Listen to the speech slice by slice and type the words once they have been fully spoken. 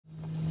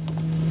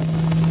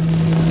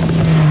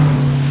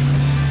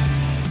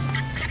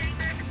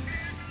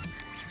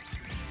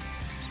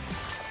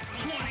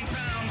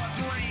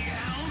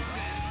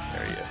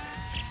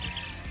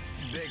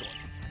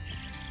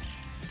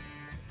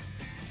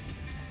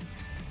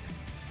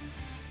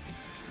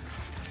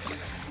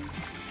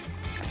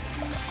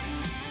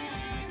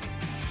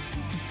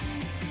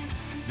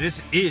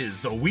This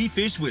is the We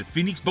Fish with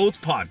Phoenix Boats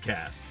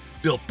podcast,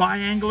 built by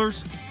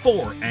anglers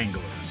for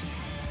anglers.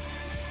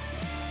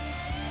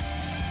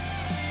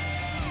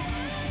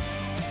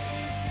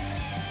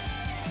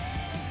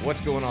 What's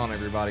going on,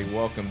 everybody?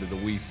 Welcome to the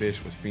We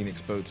Fish with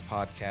Phoenix Boats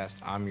podcast.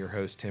 I'm your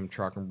host, Tim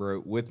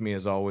Trockenbrough. With me,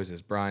 as always,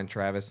 is Brian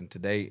Travis, and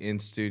today in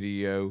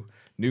studio,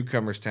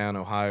 Newcomerstown,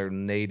 Ohio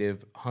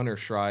native Hunter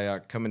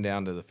Shryock coming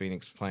down to the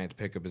Phoenix plant to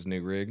pick up his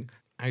new rig.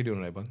 How you doing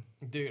today, bud?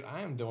 Dude, I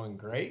am doing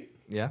great.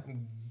 Yeah?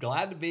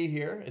 Glad to be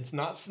here. It's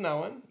not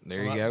snowing.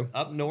 There you go.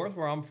 Up north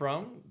where I'm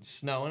from,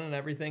 snowing and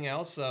everything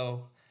else.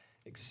 So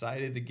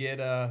excited to get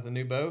the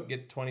new boat,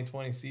 get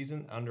 2020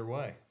 season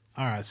underway.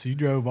 All right, so you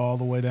drove all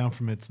the way down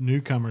from its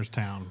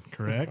Newcomerstown,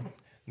 correct?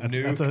 That's a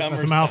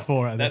Newcomerstown.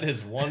 mouthful right there. That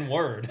is one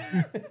word.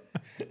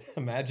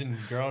 Imagine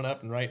growing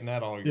up and writing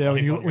that on. Yeah,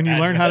 when you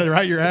learn how to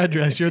write your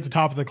address, you're at the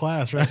top of the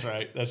class,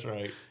 right? That's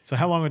right. So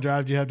how long a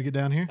drive do you have to get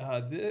down here?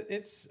 I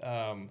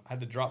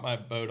had to drop my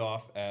boat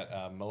off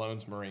at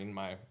Malone's Marine,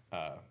 my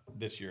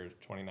this year's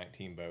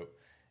 2019 boat,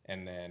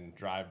 and then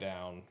drive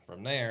down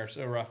from there.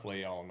 So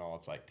roughly, all in all,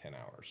 it's like 10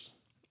 hours.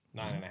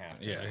 9.5.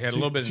 Yeah, he had a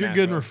little bit. So you're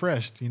good and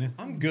refreshed, you know.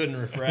 I'm good and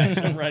refreshed.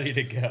 I'm ready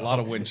to go. A lot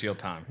of windshield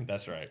time.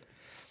 That's right.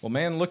 Well,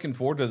 man, looking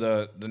forward to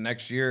the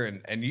next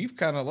year, and you've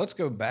kind of, let's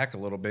go back a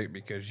little bit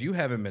because you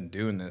haven't been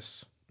doing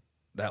this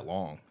that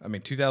long. I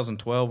mean,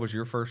 2012 was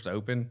your first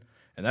Open,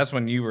 and that's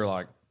when you were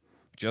like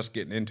just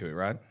getting into it,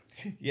 right?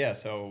 Yeah,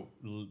 so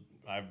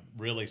I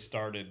really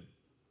started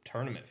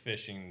tournament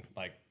fishing,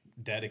 like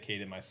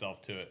dedicated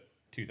myself to it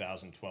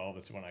 2012.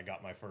 It's when I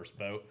got my first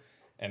boat.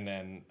 And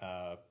then,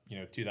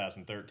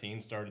 2013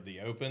 started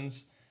the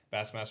Opens,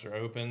 Bassmaster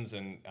Opens,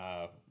 and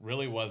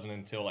really wasn't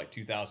until like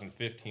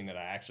 2015 that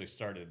I actually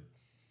started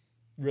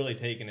really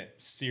taking it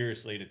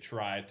seriously to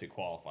try to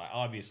qualify.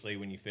 Obviously,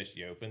 when you fish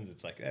the Opens,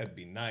 it's like, that'd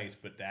be nice,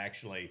 but to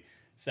actually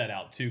set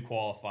out to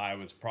qualify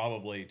was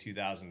probably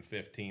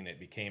 2015. It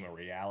became a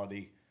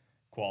reality.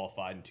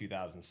 Qualified in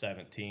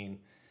 2017.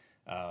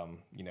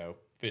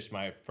 Fished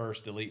my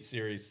first Elite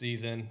Series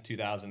season,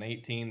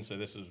 2018, so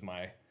this was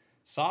my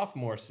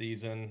sophomore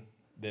season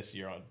this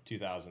year on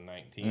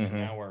 2019. Mm-hmm.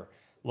 Now we're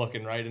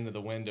looking right into the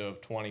window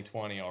of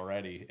 2020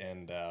 already,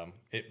 and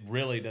it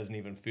really doesn't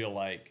even feel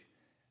like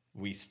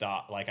we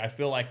stopped. Like, I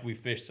feel like we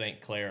fished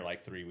St. Clair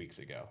like 3 weeks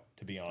ago,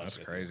 to be honest.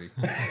 That's crazy.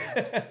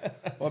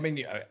 Well, I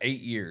mean,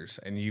 8 years,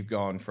 and you've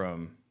gone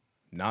from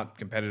not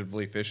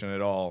competitively fishing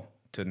at all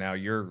to now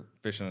you're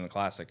fishing in the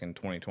Classic in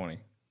 2020.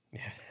 Yeah.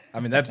 I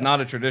mean, that's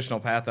not a traditional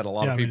path that a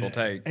lot of people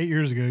take. 8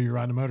 years ago, you were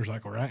riding a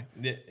motorcycle, right?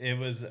 It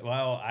was,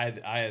 well,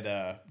 I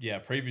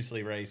had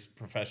previously raced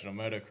professional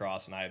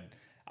motocross, and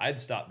I'd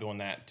stopped doing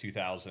that in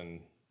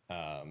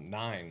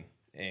 2009,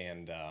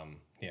 and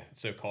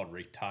so-called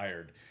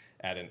retired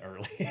at an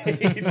early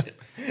age.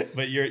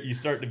 But you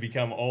start to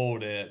become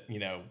old at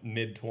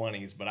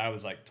mid-20s. But I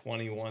was like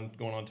 21,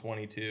 going on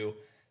 22.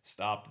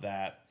 Stopped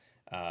that.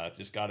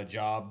 Just got a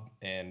job,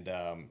 and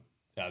I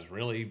was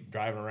really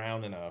driving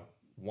around in a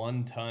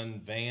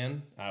 1-ton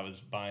van. I was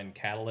buying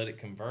catalytic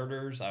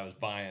converters. I was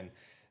buying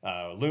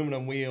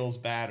aluminum wheels,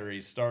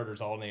 batteries, starters,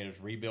 alternators,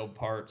 rebuild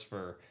parts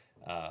for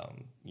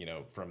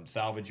from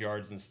salvage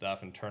yards and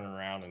stuff, and turning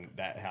around, and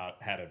that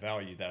had a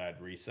value that I'd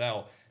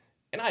resell.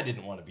 And I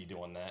didn't want to be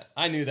doing that.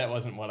 I knew that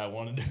wasn't what I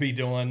wanted to be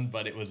doing,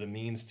 but it was a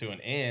means to an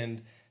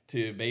end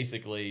to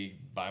basically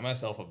buy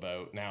myself a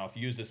boat. Now, if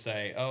you was to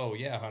say, oh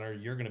yeah, Hunter,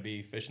 you're going to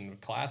be fishing the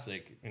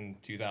Classic in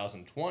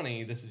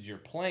 2020, this is your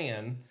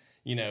plan.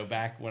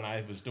 Back when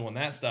I was doing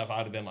that stuff,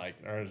 I'd have been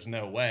like, there's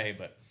no way.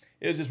 But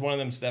it was just one of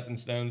them stepping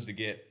stones to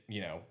get,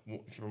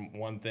 from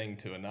one thing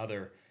to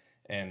another.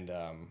 And,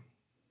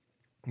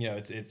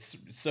 it's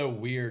so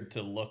weird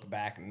to look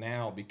back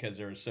now because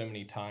there are so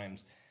many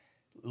times,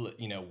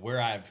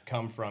 where I've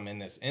come from in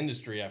this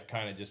industry, I've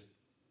kind of just,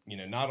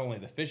 not only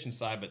the fishing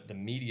side, but the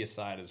media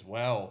side as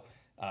well,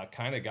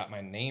 kind of got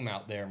my name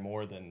out there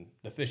more than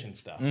the fishing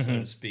stuff, so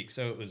to speak.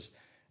 So it was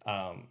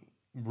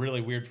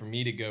really weird for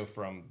me to go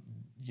from,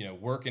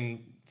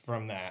 working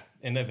from that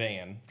in a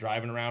van,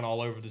 driving around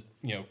all over the,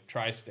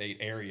 tri-state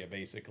area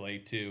basically,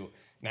 to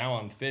now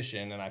I'm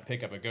fishing and I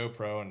pick up a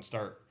GoPro and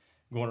start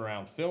going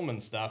around filming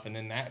stuff. And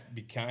then that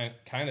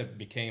kind of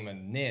became a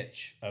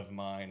niche of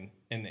mine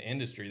in the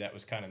industry that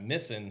was kind of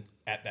missing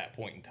at that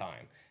point in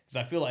time. Because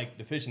I feel like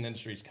the fishing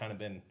industry's kind of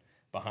been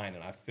behind,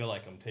 and I feel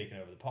like I'm taking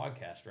over the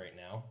podcast right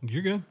now.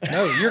 You're good.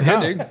 No, you're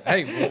good, dude.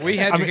 Hey, we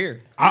had you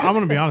here. I'm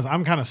going to be honest.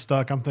 I'm kind of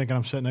stuck. I'm thinking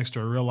I'm sitting next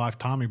to a real life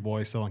Tommy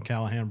boy selling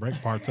Callahan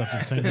brake parts up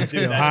in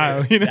Sandusky,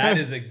 Ohio. That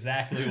is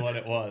exactly what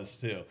it was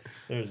too.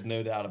 There's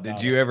no doubt about it.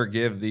 Did you ever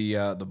give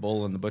the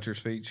bull and the butcher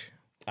speech?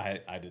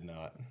 I did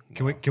not.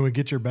 No. Can we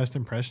get your best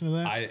impression of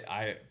that?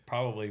 I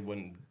probably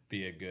wouldn't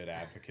be a good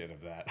advocate of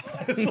that,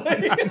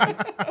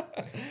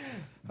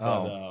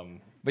 honestly.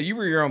 But you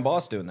were your own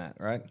boss doing that,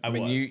 right? I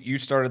mean, you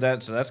started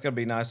that, so that's going to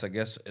be nice, I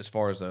guess, as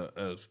far as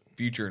a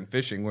future in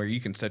fishing, where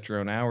you can set your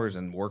own hours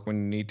and work when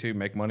you need to,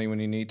 make money when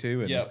you need to.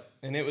 And yep.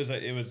 And it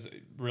was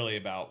really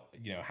about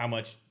how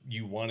much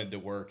you wanted to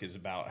work is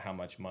about how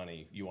much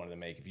money you wanted to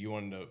make. If you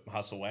wanted to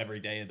hustle every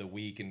day of the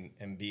week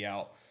and be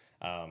out,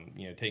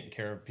 taking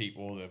care of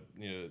people,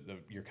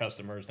 your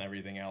customers and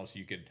everything else,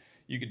 you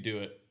could do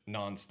it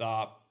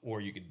nonstop,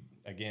 or you could,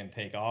 again,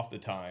 take off the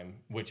time,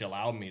 which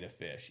allowed me to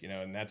fish,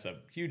 and that's a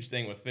huge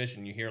thing with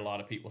fishing. You hear a lot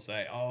of people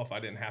say, oh, if I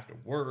didn't have to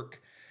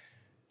work,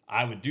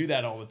 I would do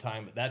that all the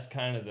time. But that's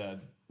kind of the,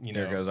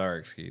 there goes our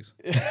excuse.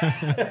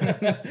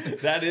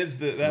 that is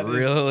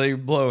really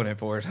blowing it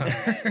for us.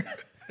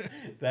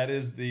 That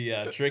is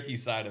the tricky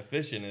side of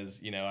fishing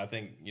is, I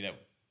think,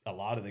 a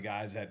lot of the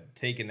guys had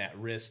taken that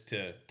risk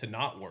to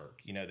not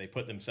work. They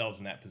put themselves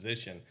in that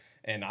position.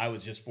 And I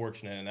was just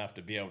fortunate enough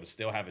to be able to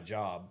still have a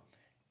job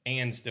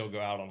and still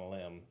go out on a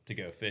limb to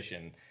go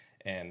fishing.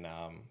 And,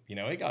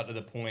 it got to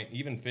the point,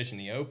 even fishing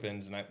the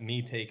opens and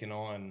me taking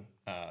on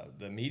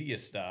the media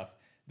stuff,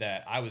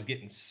 that I was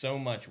getting so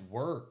much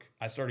work.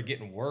 I started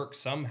getting work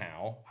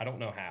somehow. I don't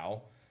know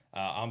how.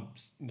 I'm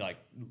like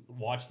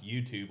watched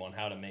YouTube on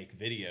how to make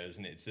videos,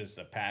 and it's just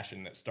a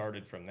passion that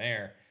started from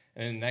there.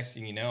 And then next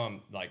thing you know,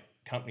 I'm like,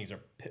 companies are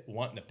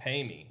wanting to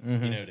pay me,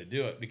 to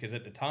do it, because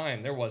at the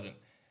time there wasn't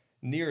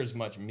near as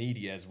much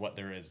media as what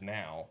there is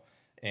now.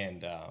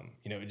 And,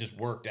 it just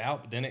worked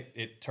out. But then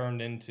it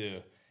turned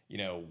into,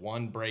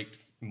 one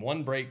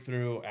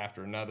breakthrough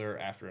after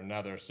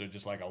another. So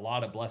just like a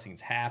lot of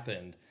blessings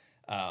happened,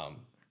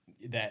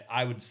 that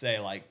I would say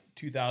like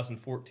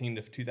 2014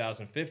 to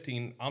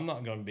 2015, I'm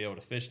not going to be able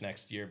to fish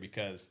next year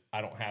because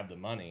I don't have the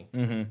money.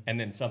 And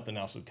then something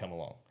else would come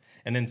along.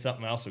 And then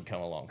something else would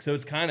come along. So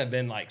it's kind of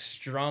been like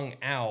strung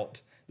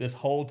out this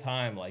whole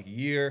time, like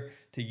year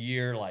to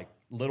year, like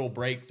little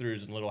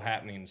breakthroughs and little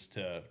happenings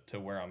to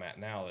where I'm at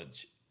now.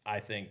 That I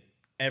think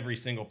every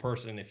single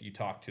person, if you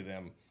talk to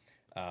them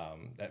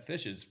that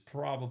fishes,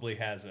 probably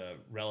has a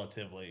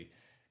relatively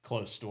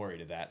close story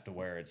to that, to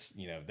where it's,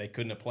 they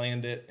couldn't have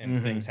planned it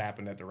and things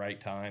happened at the right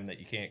time that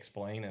you can't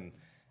explain. And,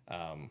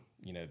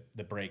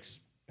 the breaks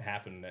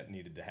happened that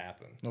needed to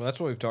happen. Well, that's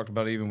what we've talked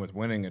about. Even with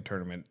winning a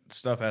tournament,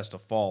 stuff has to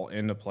fall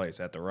into place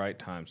at the right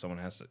time.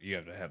 You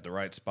have to have the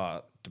right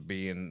spot to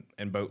be in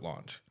boat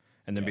launch,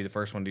 and then be the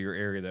first one to your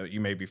area that you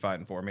may be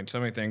fighting for. I mean, so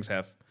many things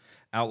have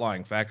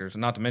outlying factors,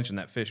 and not to mention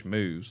that fish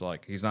moves.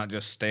 Like, he's not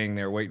just staying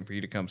there waiting for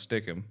you to come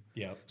stick him.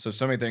 Yeah. So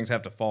many things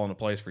have to fall into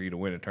place for you to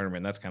win a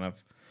tournament. That's kind of,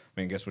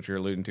 I guess what you're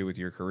alluding to with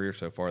your career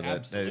so far,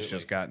 that it's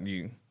just gotten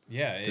you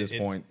to this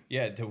point.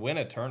 Yeah, to win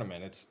a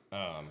tournament, it's,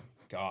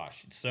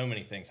 so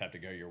many things have to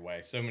go your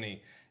way. So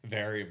many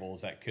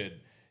variables that could,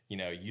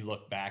 you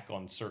look back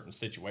on certain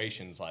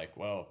situations like,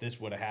 well, if this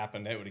would have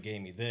happened, that would have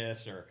gave me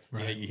this, or,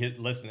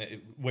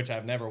 which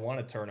I've never won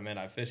a tournament.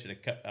 I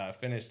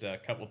finished a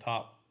couple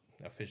top,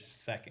 I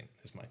fished second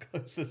is my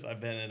closest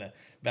I've been in a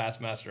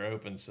Bassmaster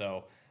Open.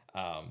 So,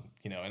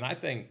 and I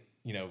think,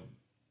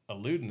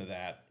 alluding to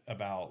that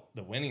about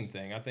the winning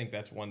thing, I think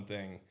that's one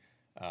thing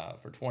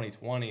for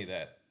 2020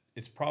 that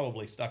it's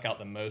probably stuck out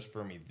the most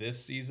for me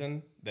this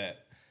season.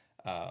 That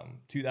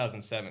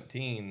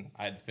 2017,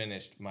 I'd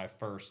finished my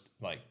first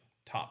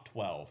top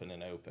 12 in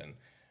an Open,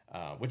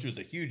 which was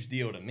a huge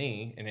deal to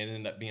me, and it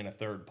ended up being a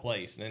third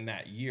place. And in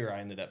that year, I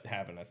ended up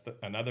having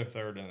another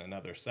third and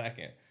another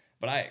second.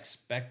 But I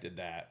expected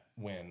that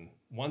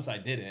once I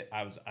did it,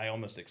 I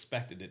almost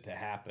expected it to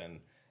happen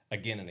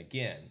again and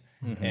again.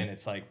 And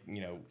it's like,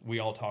 we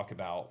all talk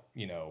about,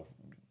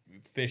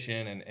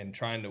 fishing and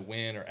trying to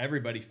win, or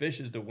everybody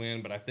fishes to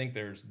win. But I think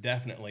there's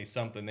definitely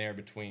something there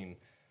between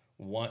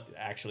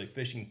actually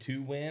fishing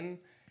to win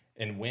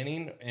and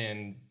winning,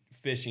 and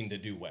fishing to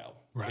do well,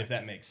 if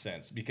that makes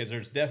sense. Because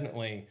there's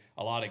definitely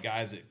a lot of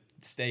guys that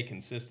stay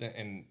consistent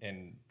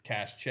and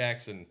cash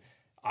checks. And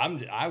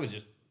I was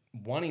just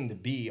wanting to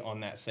be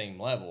on that same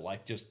level.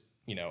 Like, just,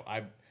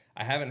 I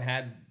haven't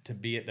had to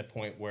be at the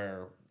point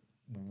where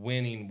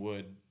winning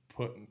would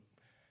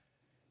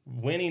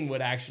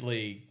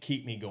actually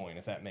keep me going,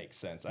 if that makes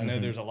sense. I know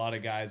there's a lot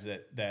of guys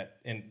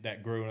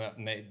that grew up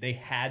and they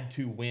had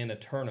to win a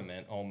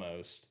tournament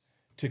almost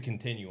to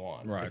continue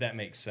on, if that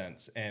makes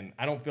sense. And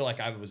I don't feel like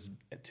I was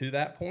to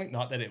that point.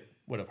 Not that it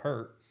would have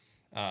hurt,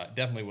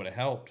 definitely would have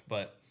helped,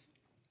 but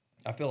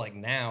I feel like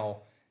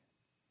now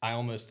I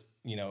almost,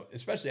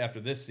 especially after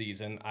this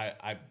season,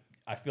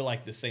 I feel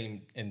like the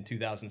same in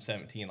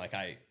 2017. Like,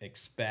 I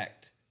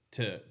expect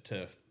to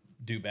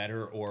do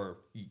better, or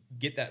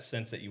get that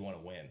sense that you want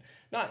to win.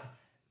 Not,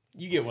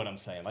 you get what I'm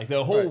saying. Like,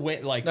 the whole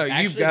win. Like, no,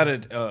 you've got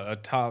a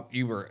top.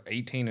 You were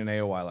 18 in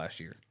AOY last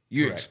year.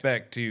 You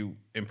expect to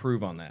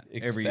improve on that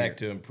every year.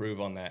 To improve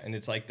on that, and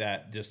it's like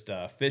that, just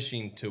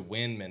fishing to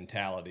win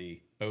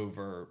mentality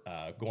over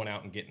going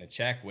out and getting a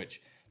check.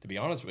 Which, to be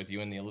honest with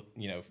you, in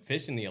the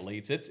fishing the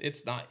elites,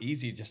 it's not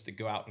easy just to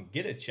go out and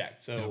get a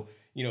check. So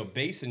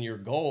basing your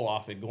goal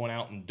off of going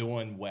out and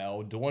doing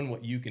well, doing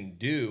what you can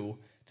do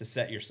to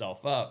set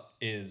yourself up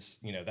is,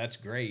 that's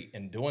great,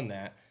 and doing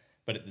that.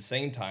 But at the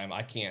same time,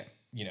 I can't,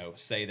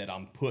 say that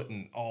I'm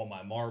putting all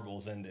my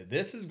marbles into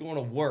this is going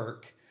to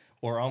work,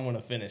 or I'm going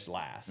to finish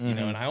last,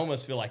 and I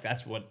almost feel like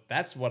that's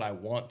what I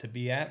want to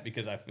be at,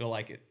 because I feel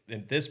like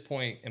at this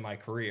point in my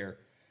career,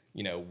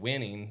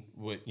 winning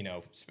would,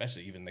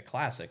 especially even the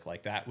classic,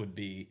 like that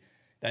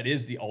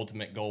is the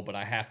ultimate goal, but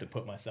I have to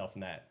put myself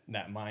in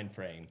that mind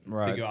frame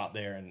to go out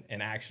there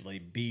and actually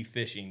be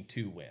fishing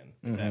to win.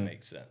 If that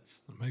makes sense.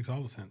 It makes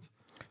all the sense.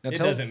 It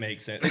doesn't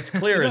make sense. It's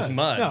clear as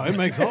mud. No, it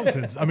makes all the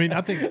sense. I mean,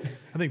 I think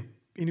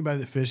anybody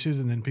that fishes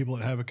and then people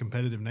that have a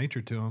competitive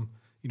nature to them,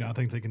 I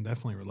think they can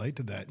definitely relate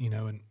to that,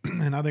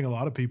 and I think a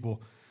lot of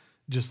people,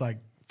 just like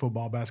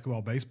football,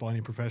 basketball, baseball,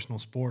 any professional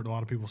sport, a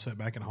lot of people sit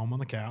back at home on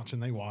the couch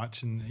and they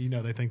watch and,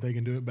 they think they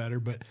can do it better.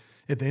 But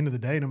at the end of the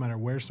day, no matter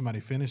where somebody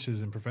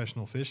finishes in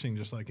professional fishing,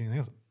 just like anything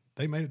else,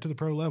 they made it to the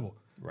pro level.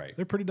 Right.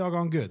 They're pretty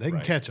doggone good. They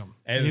can catch them.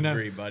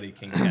 Everybody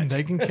can catch them.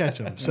 They can catch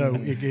them. So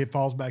it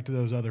falls back to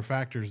those other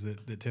factors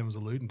that Tim's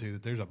alluding to,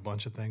 that there's a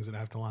bunch of things that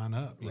have to line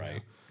up. Right.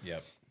 know?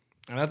 Yep.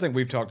 And I think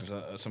we've talked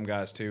to some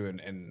guys too,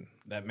 and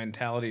that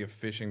mentality of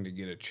fishing to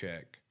get a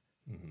check.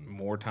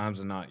 More times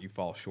than not, you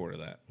fall short of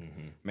that.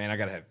 Man, I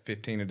got to have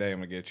 15 a day. I'm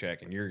going to get a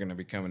check, and you're going to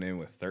be coming in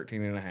with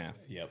 13 and a half.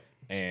 Yep.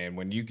 And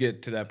when you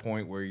get to that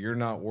point where you're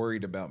not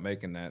worried about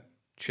making that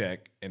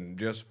check and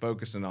just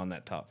focusing on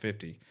that top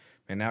 50,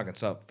 man, now I can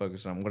stop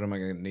focusing on what am I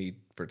going to need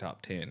for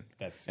top 10.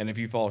 And if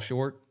you fall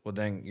short, well,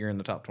 dang, you're in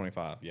the top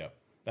 25. Yep.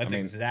 That's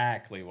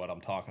exactly what I'm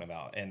talking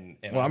about. And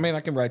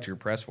I can write your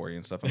press for you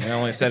and stuff. I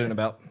only said it in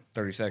about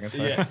 30 seconds.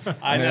 So. Yeah,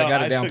 I know. I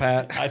got it down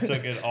pat. I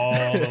took it all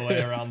the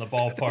way around the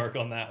ballpark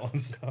on that one.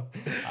 So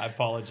I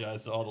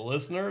apologize to all the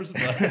listeners.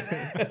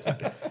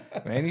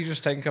 But man, you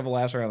just take a couple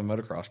laps around the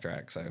motocross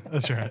track. So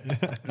that's right.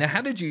 Now,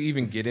 how did you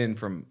even get in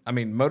from? I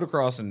mean,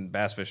 motocross and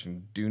bass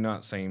fishing do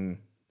not seem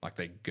like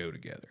they go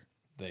together.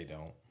 They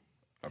don't.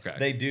 Okay.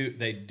 They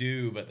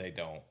do, but they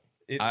don't.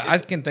 I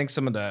can think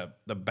some of the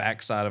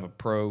backside of a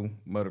pro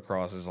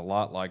motocross is a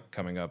lot like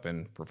coming up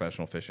in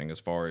professional fishing,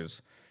 as far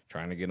as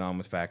trying to get on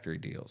with factory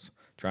deals,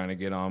 trying to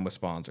get on with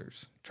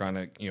sponsors,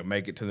 trying to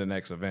make it to the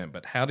next event.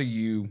 But how do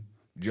you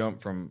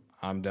jump from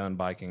I'm done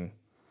biking,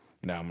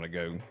 now I'm going to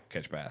go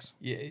catch bass?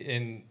 Yeah,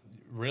 and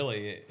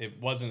really, it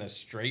wasn't a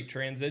straight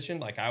transition.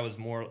 Like I was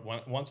more,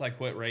 once I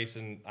quit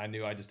racing, I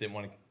knew I just didn't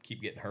want to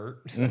keep getting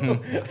hurt. So,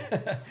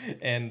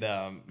 and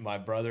my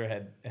brother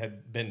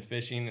had been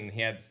fishing and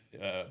he had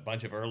a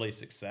bunch of early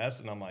success,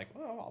 and I'm like,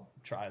 well, I'll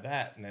try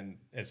that. And then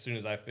as soon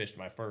as I fished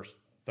my first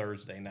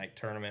Thursday night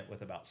tournament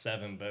with about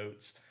 7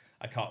 boats,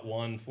 I caught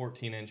one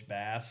 14-inch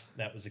bass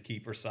that was a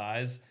keeper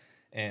size,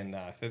 and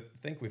I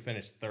think we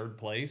finished 3rd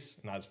place.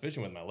 And I was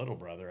fishing with my little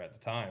brother at the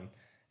time.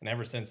 And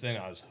ever since then,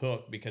 I was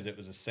hooked because it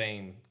was the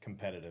same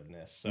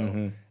competitiveness.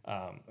 So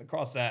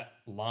across that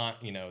line,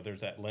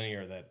 there's that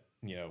linear that,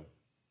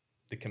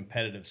 the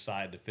competitive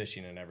side to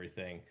fishing and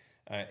everything.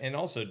 And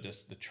also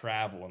just the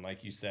travel and,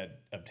 like you said,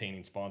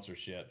 obtaining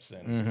sponsorships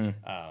and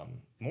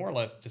more or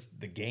less just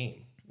the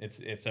game.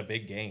 It's a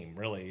big game,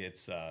 really.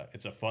 It's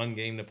a fun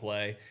game to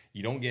play.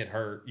 You don't get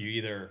hurt. You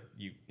either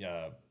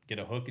get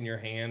a hook in your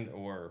hand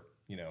or,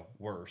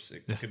 worse.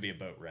 It could be a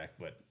boat wreck,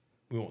 but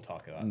we won't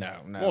talk about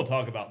that. No. We won't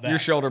talk about that. Your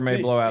shoulder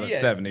may blow out at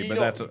 70, but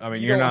that's,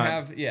 you're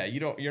not.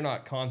 You're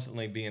not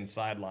constantly being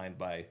sidelined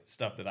by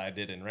stuff that I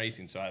did in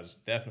racing. So I was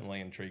definitely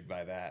intrigued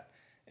by that.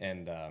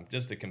 And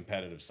just the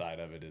competitive side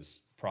of it is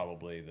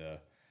probably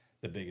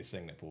the biggest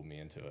thing that pulled me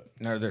into it.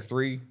 Now, are there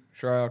 3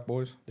 Shryock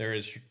boys? There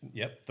is,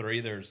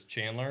 3. There's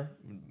Chandler,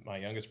 my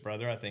youngest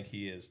brother. I think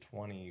he is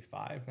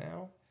 25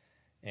 now.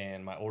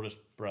 And my oldest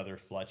brother,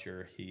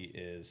 Fletcher, he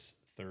is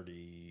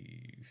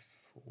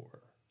 34.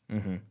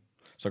 Mm-hmm.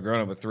 So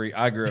growing up with 3,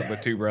 I grew up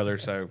with 2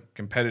 brothers, so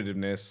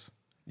competitiveness.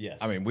 Yes.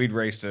 I mean, we'd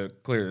race to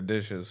clear the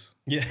dishes.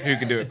 Yeah. Who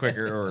can do it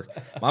quicker? Or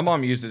my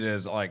mom used it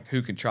as like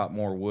who can chop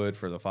more wood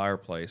for the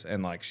fireplace,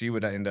 and like she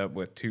would end up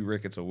with 2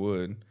 rickets of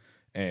wood,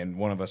 and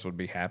one of us would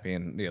be happy,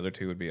 and the other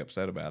 2 would be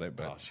upset about it.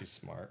 But she's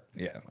smart.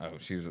 Yeah. Oh,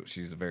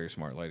 she's a very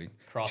smart lady.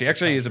 Cross she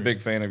actually is a country.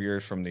 big fan of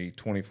yours from the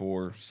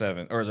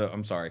 24/7 or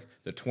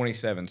the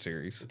 27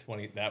 series. The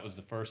 20. That was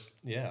the first.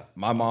 Yeah.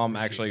 My mom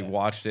actually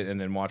watched it and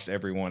then watched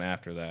every one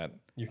after that.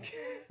 You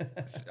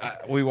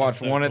We watched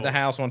so one at the cool.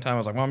 house one time. I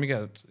was like, "Mom, you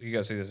got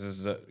to see this. This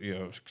is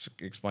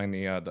explain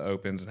the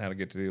opens and how to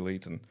get to the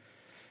elites." And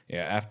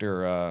yeah,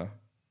 after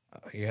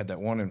you had that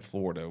one in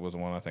Florida was the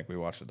one I think we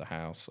watched at the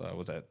house.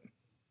 Was that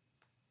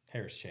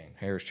Harris Chain?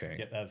 Harris Chain?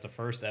 Yep, that was the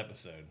first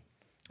episode.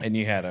 And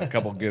you had a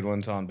couple good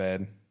ones on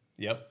bed.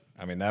 Yep.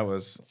 I mean, that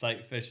was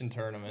Sight fishing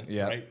tournament.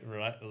 Yeah.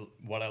 Right.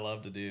 What I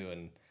love to do,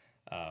 and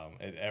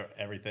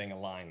everything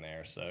aligned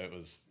there. So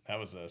that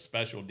was a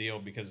special deal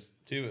because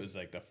too it was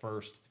like the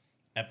first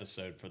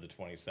episode for the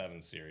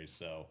 27 series.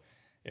 So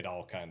it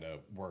all kind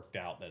of worked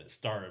out that it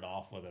started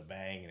off with a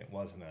bang and it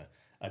wasn't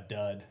a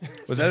dud.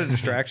 Was that a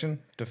distraction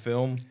to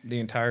film the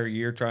entire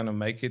year trying to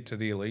make it to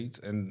the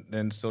elites and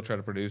then still try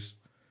to produce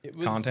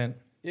content?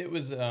 It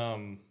was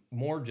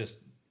more just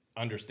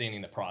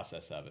understanding the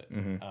process of it.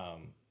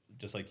 Mm-hmm.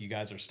 Just like you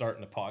guys are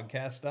starting the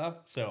podcast stuff.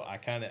 So I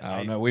kind of...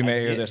 Oh, no, we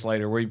may hear this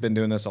later. We've been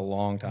doing this a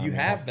long time. You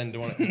have been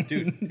doing it.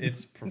 Dude,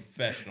 it's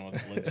professional.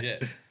 It's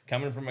legit.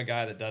 Coming from a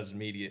guy that does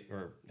media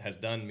or has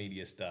done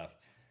media stuff,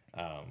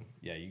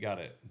 you got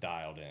it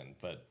dialed in.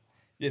 But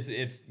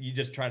it's you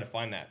just try to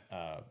find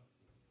that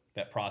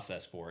that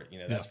process for it. You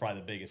know, that's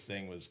probably the biggest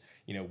thing was,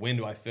 you know, when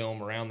do I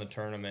film around the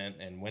tournament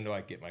and when do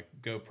I get my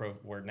GoPro,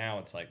 where now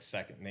it's like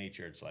second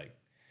nature. It's like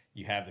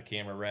you have the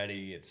camera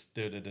ready, it's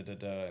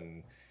da-da-da-da-da,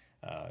 and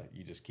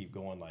you just keep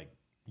going, like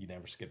you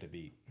never skipped a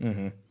beat.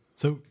 Mm-hmm.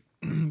 So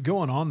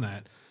going on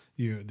that,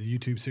 the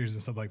YouTube series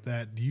and stuff like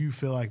that, do you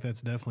feel like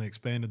that's definitely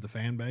expanded the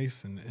fan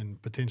base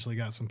and potentially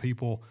got some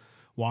people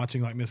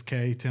watching, like Miss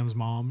Kay, Tim's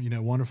mom, you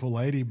know, wonderful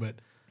lady, but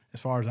as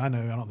far as I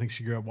know, I don't think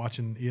she grew up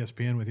watching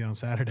ESPN with you on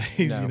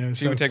Saturdays. No, you know,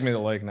 she would take me to the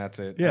lake and that's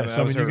it. Yeah,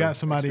 so I mean, you her got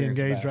somebody experience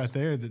with engaged bass. right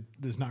there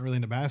that's not really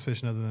into bass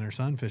fishing other than her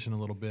son fishing a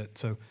little bit.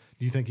 So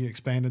do you think you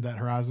expanded that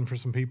horizon for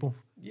some people?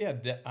 Yeah,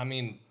 I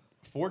mean,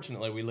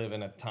 fortunately, we live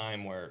in a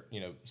time where,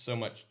 you know, so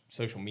much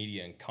social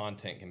media and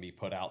content can be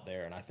put out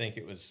there. And I think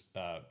it was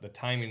the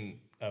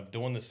timing of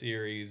doing the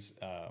series,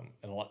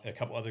 and a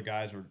couple other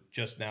guys were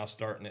just now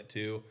starting it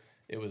too.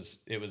 It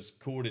was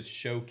cool to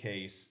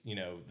showcase, you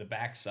know, the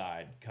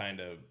backside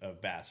kind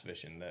of bass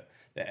fishing, that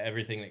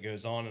everything that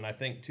goes on. And I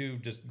think too,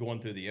 just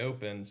going through the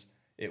opens,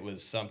 it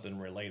was something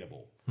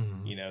relatable,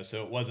 you know,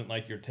 so it wasn't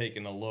like you're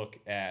taking a look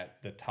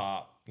at the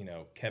top, you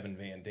know, Kevin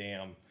Van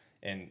Dam.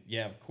 And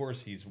yeah, of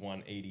course he's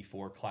won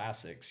 84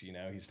 classics, you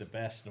know, he's the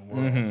best in the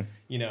world,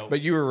 you know.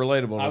 But you were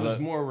relatable. I to was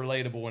that. more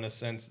relatable in a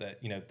sense that,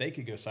 you know, they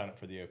could go sign up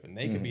for the Open.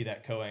 They could be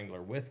that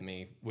co-angler with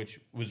me, which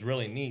was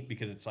really neat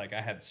because it's like I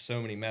had so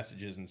many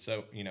messages and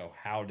so, you know,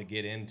 how to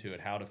get into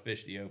it, how to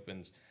fish the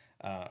Opens,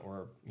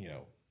 or, you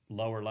know,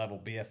 lower level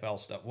BFL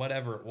stuff,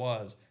 whatever it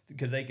was,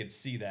 because they could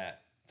see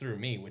that through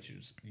me, which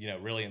is, you know,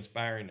 really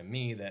inspiring to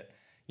me that,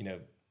 you know,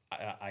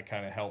 I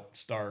kind of helped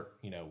start,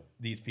 you know,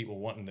 these people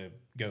wanting to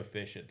go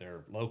fish at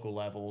their local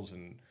levels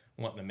and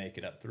wanting to make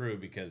it up through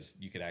because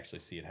you could actually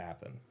see it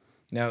happen.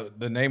 Now,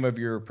 the name of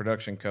your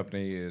production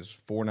company is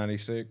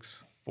 496.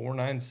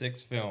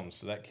 496 Films.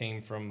 So that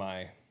came from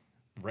my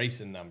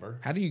racing number.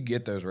 How do you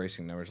get those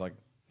racing numbers? Like,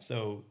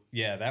 So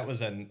yeah, that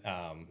was a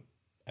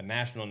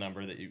national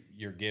number that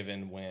you're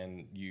given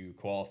when you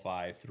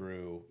qualify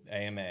through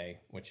AMA,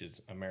 which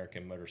is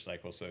American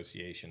Motorcycle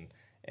Association.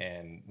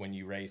 And when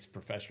you race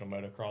professional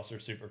motocross or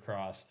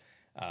supercross,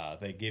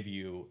 they give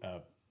you a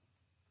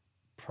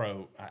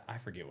pro, I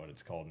forget what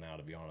it's called now,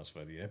 to be honest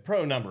with you, a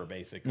pro number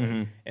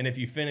basically. And if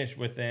you finish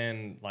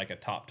within like a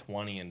top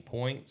 20 in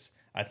points,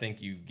 I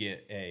think you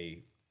get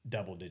a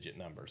double digit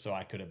number. So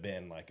I could have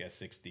been like a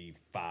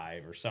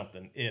 65 or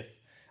something if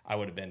I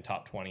would have been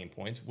top 20 in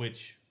points,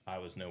 which I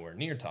was nowhere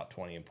near top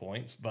 20 in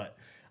points, but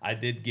I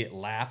did get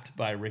lapped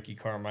by Ricky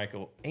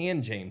Carmichael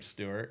and James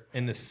Stewart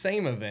in the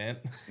same event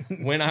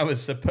when I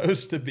was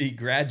supposed to be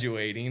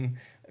graduating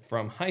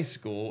from high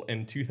school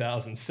in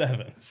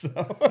 2007. So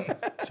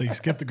you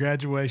skipped the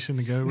graduation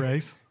to go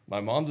race? My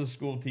mom's a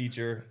school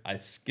teacher. I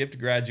skipped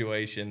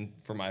graduation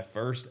for my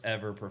first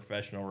ever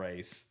professional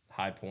race,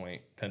 High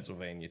Point,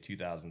 Pennsylvania,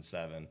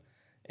 2007,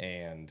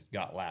 and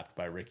got lapped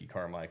by Ricky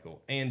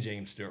Carmichael and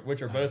James Stewart,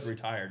 which are both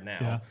retired now.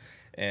 Yeah.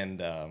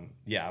 And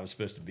I was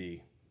supposed to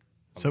be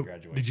on So the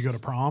graduation. did you go to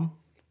prom?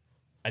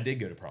 I did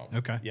go to prom.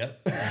 Okay.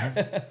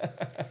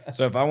 Yep.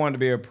 so if I wanted to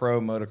be a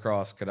pro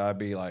motocross, could I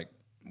be like,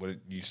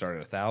 you start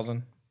at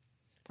 1,000?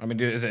 I mean,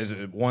 is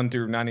it 1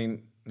 through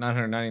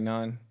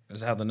 999? Is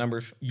that how the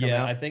numbers come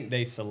Yeah, out? I think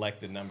they select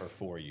the number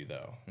for you,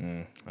 though.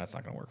 That's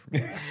not going to work for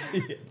me.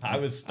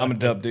 I'm a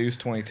Dub Deuce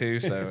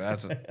 22, so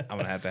I'm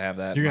going to have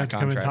that. You're in going to my have to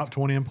come in contract. top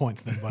 20 in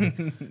points then,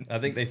 buddy. I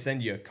think they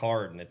send you a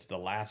card, and it's the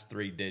last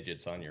 3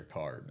 digits on your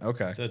card.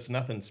 Okay. So it's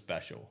nothing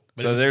special.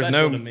 But So it was there's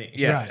special no, to me.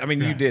 yeah. Right, I mean,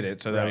 you right. did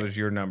it, so that Right. was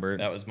your number.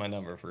 That was my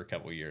number for a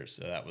couple of years.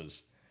 So that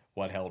was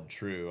what held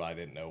true. I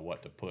didn't know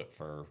what to put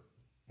for,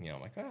 you know,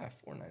 I'm like,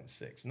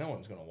 496. No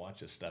one's going to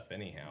watch this stuff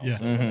anyhow. Yeah.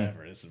 So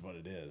whatever, this is what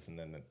it is. And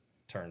then it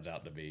turns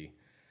out to be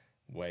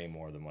way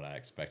more than what I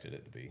expected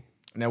it to be.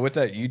 Now with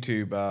that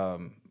YouTube,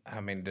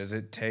 I mean, does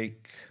it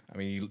take? I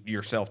mean,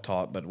 you're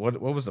self-taught, but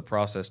what was the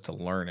process to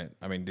learn it?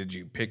 I mean, did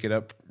you pick it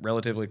up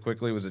relatively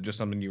quickly? Was it just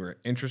something you were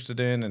interested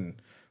in,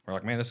 and were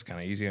like, man, this is kind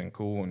of easy and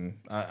cool? And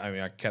I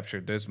mean, I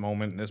captured this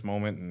moment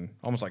and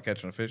almost like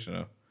catching a fish in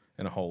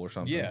a hole or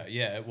something.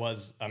 Yeah, it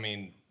was. I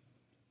mean,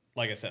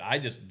 like I said, I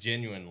just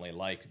genuinely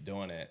liked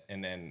doing it.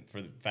 And then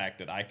for the fact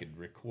that I could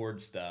record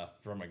stuff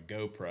from a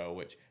GoPro,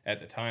 which at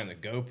the time the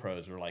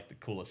GoPros were like the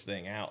coolest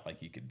thing out.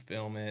 Like you could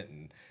film it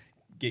and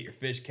get your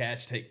fish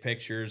catch, take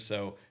pictures.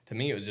 So to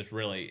me, it was just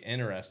really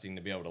interesting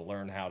to be able to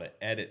learn how to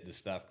edit the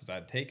stuff, because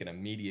I'd taken a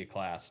media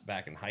class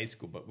back in high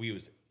school, but we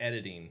was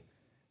editing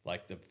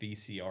like the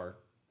VCR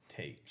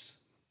tapes.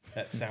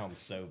 That sounds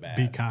so bad.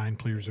 Be kind,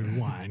 please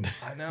rewind.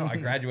 I know. I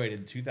graduated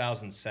in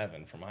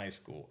 2007 from high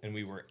school, and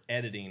we were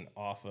editing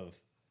off of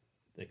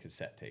the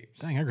cassette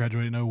tapes. Dang, I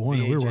graduated in 01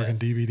 and we were working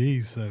VHS.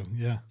 DVDs, so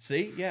yeah.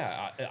 See?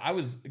 Yeah. I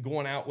was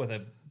going out with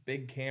a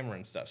big camera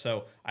and stuff.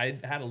 So I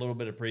had a little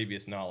bit of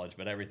previous knowledge,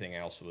 but everything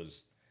else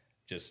was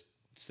just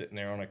sitting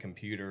there on a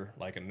computer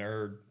like a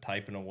nerd,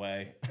 typing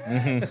away,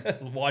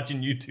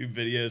 watching YouTube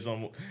videos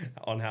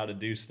on how to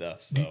do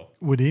stuff. So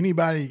Would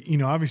anybody, you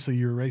know, obviously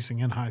you were racing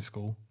in high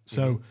school,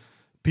 so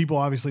people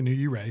obviously knew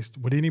you raced.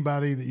 Would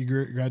anybody that you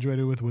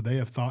graduated with, would they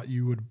have thought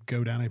you would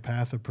go down a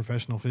path of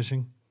professional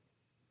fishing?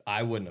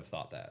 I wouldn't have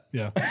thought that,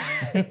 Yeah.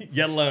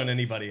 yet alone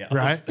anybody else.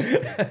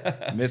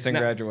 Right. Missing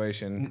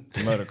graduation to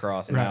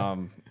motocross, and now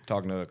I'm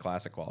talking to a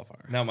classic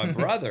qualifier. Now, my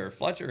brother,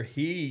 Fletcher,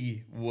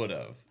 he would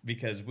have,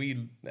 because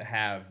we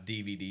have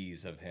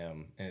DVDs of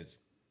him, and it's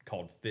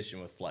called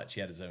Fishing with Fletch. He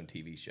had his own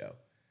TV show.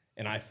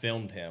 And I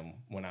filmed him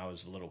when I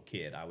was a little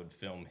kid. I would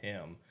film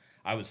him.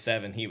 I was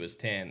 7, he was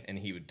 10, and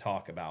he would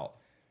talk about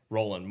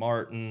Roland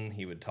Martin.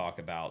 He would talk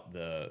about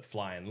the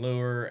flying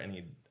lure, and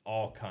he'd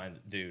all kinds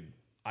of, dude,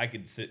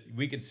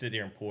 we could sit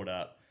here and pull it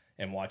up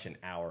and watch an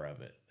hour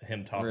of it.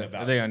 Him talking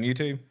about. Are they on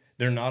YouTube?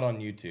 They're not on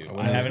YouTube.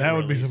 I haven't that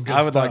would be some good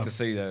I would like stuff. to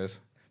see those.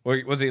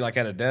 Was he like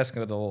at a desk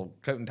with a little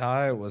coat and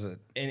tie? Or was it?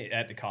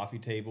 At the coffee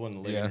table in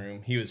the living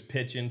room, he was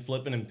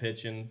flipping and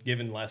pitching,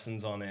 giving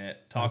lessons on it,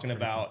 talking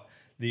about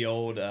the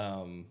old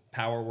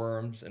power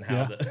worms and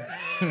how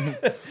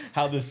the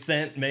how the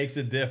scent makes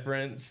a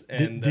difference.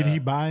 And Did he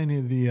buy any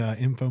of the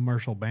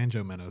infomercial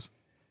banjo minnows?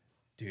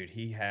 Dude,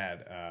 he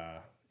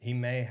had he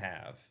may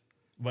have,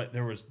 but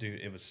there was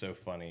it was so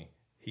funny.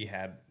 He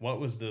had, what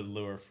was the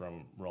lure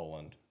from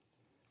Roland?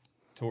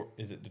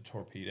 Is it the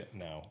torpedo?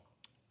 No.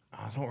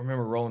 I don't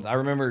remember Roland. I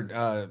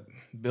remember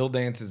Bill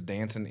Dance's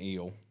Dancing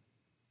Eel.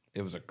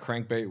 It was a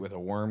crankbait with a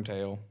worm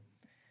tail.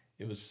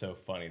 It was so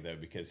funny, though,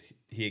 because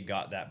he had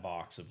got that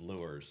box of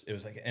lures. It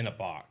was like in a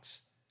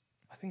box.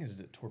 I think it's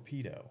a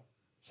torpedo.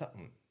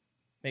 Something.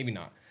 Maybe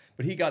not.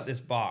 But he got this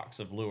box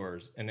of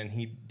lures, and then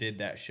he did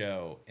that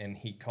show, and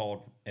he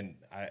called, and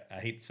I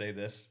hate to say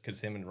this because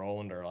him and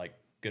Roland are like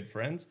good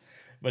friends,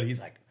 but he's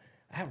like,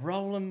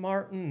 Roland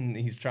Martin.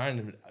 He's trying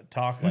to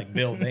talk like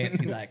Bill Dance.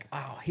 He's like,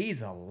 oh,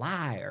 he's a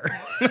liar.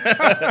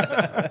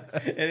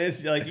 And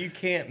it's like, you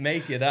can't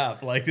make it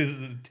up. Like, this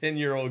is a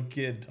 10-year-old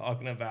kid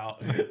talking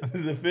about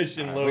the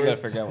fishing We lures. got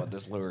to figure out what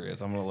this lure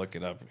is. I'm going to look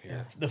it up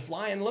here. The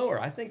flying lure.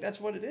 I think that's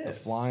what it is.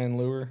 The flying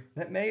lure?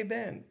 That may have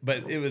been.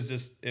 But it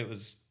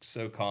was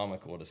so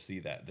comical to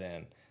see that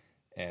then.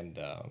 And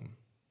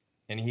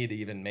he had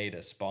even made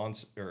a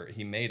sponsor, or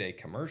he made a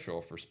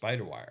commercial for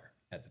Spiderwire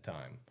at the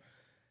time.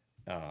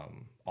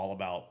 All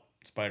about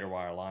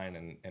Spiderwire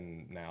line,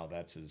 and now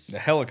that's his The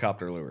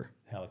helicopter lure.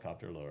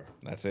 helicopter lure.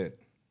 That's it.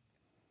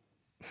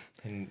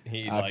 And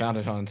he I found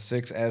it on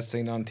 6 As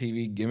Seen on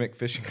TV Gimmick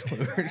Fishing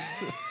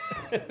Lures.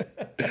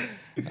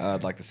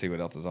 I'd like to see what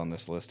else is on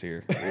this list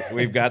here.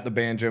 We've got the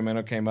banjo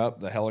minnow came up,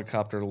 the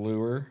helicopter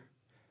lure,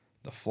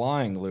 the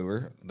flying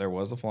lure. There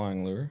was a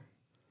flying lure.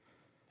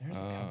 There's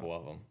a couple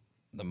of them.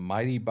 The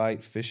Mighty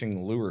Bite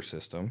fishing lure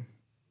system,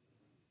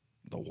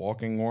 the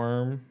walking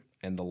worm,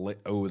 and the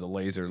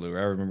laser lure.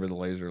 I remember the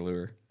laser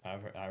lure.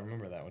 I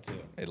remember that one too.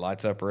 It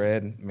lights up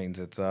red, means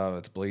it's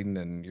bleeding,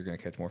 and you're gonna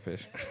catch more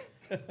fish.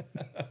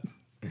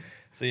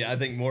 See, I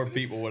think more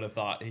people would have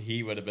thought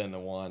he would have been the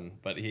one,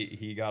 but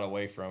he got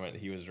away from it.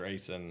 He was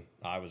racing,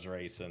 I was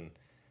racing,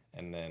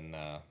 and then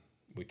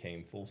we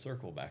came full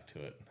circle back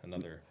to it.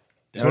 Another.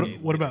 So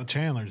what about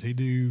Chandler's? He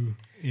do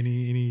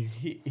any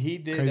He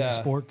did crazy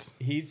sports?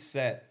 He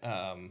set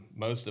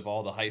most of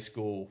all the high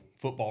school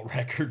football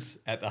records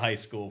at the high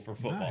school for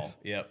football. Nice.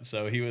 Yep.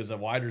 So he was a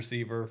wide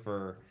receiver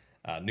for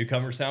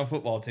Newcomerstown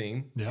football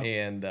team. Yep.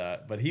 And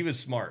but he was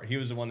smart. He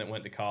was the one that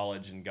went to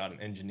college and got an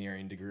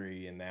engineering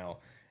degree, and now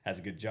has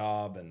a good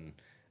job, and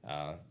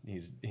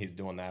he's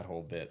doing that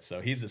whole bit. So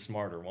he's a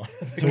smarter one.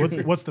 So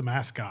what's the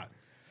mascot?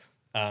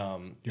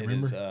 You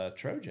remember? It is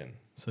Trojan.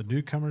 So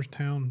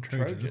Newcomerstown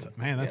Trojans. Trojan.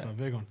 That's Yeah. a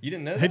big one. You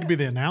didn't know I hate that? to be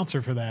the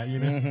announcer for that, you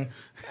know.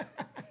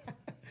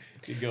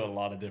 Could go a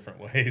lot of different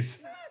ways.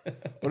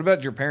 What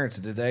about your parents?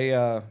 Did they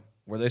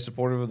were they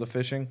supportive of the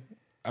fishing?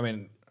 I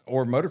mean,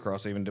 or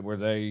motocross even? Were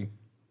they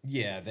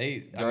Yeah,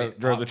 they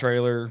drove the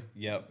trailer?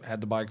 Yep. Had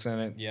the bikes in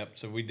it. Yep.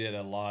 So we did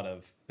a lot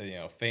of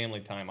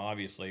family time.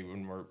 Obviously,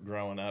 when we're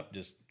growing up,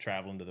 just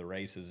traveling to the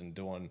races and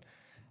doing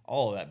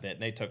all of that bit.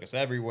 And they took us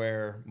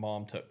everywhere.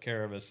 Mom took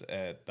care of us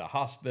at the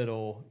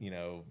hospital.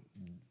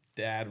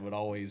 Dad would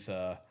always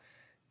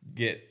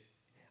get.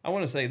 I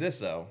want to say this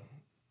though,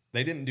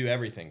 they didn't do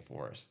everything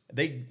for us.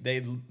 They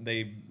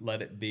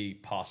let it be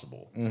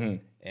possible. Mm-hmm.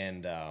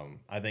 And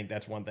I think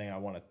that's one thing I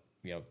want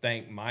to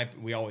thank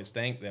we always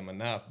thank them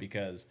enough,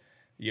 because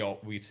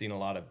we've seen a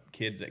lot of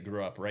kids that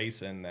grew up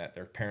racing that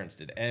their parents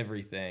did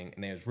everything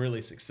and they was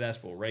really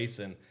successful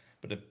racing.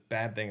 But the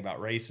bad thing about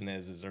racing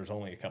is there's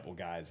only a couple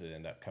guys that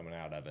end up coming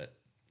out of it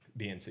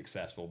being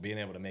successful, being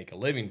able to make a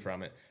living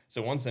from it.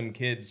 So once them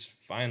kids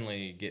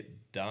finally get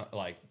done,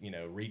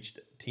 reached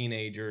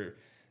teenager,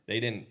 they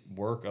didn't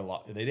work a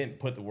lot. They didn't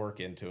put the work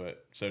into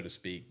it, so to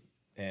speak.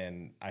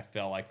 And I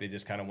felt like they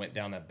just kind of went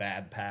down a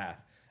bad path,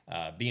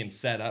 being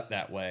set up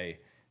that way.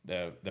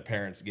 The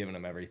parents giving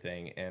them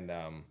everything, and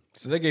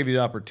So they gave you the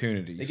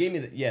opportunities. they gave me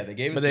they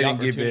gave us but they the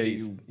didn't give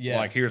opportunities. you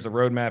like, here's the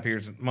roadmap,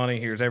 here's money,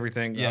 here's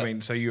everything. Yeah. I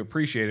mean, so you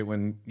appreciate it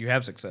when you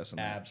have success in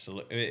that.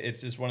 Absolutely. It's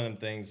just one of them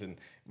things, and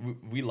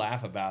we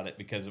laugh about it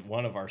because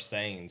one of our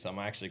sayings, I'm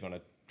actually going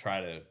to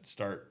try to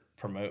start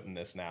promoting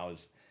this now,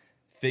 is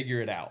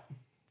figure it out.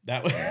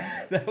 That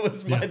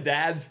was my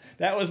dad's.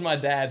 That was my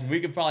dad's. We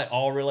could probably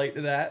all relate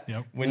to that.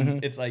 Yep. When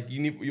it's like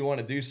you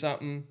want to do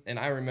something, and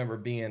I remember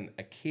being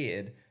a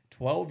kid,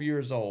 12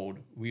 years old.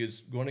 We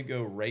was going to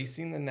go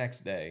racing the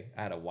next day.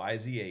 I had a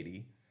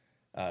YZ80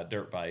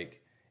 dirt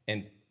bike,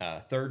 and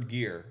third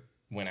gear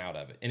went out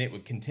of it, and it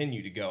would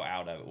continue to go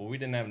out of it. Well, we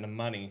didn't have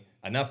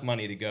enough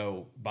money to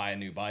go buy a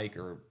new bike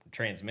or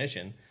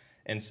transmission,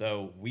 and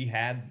so we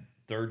had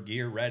third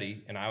gear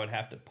ready, and I would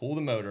have to pull the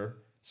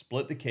motor,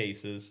 split the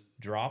cases,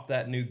 drop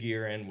that new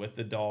gear in with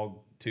the dog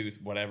tooth,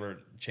 whatever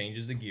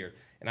changes the gear.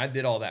 And I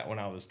did all that when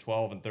I was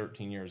 12 and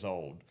 13 years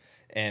old.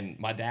 And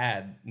my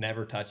dad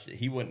never touched it.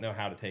 He wouldn't know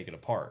how to take it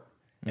apart.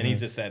 And he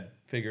just said,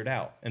 figure it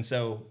out. And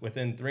so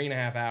within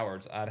 3.5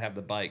 hours, I'd have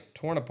the bike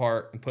torn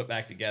apart and put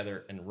back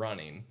together and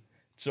running,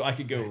 so I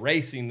could go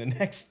racing the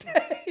next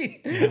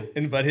day.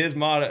 But his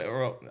motto,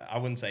 or I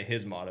wouldn't say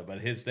his motto,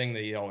 but his thing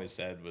that he always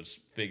said was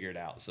figure it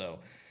out. So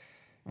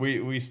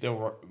we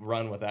still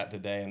run with that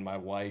today, and my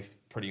wife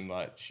pretty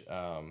much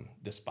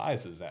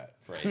despises that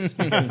phrase.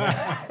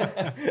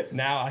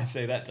 Now I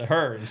say that to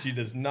her, and she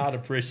does not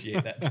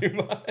appreciate that too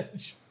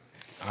much.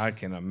 I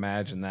can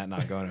imagine that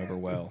not going over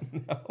well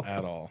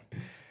at all.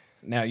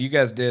 Now, you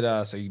guys did,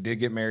 so you did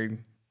get married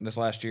this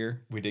last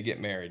year? We did get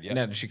married, yeah.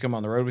 Now, did she come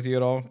on the road with you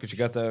at all? Because you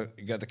got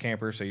the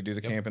camper, so you do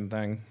the camping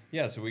thing.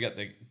 Yeah, so we got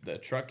the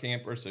truck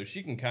camper, so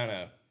she can kind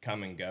of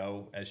come and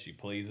go as she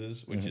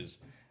pleases, which is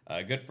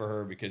good for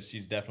her because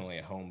she's definitely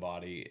a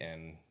homebody,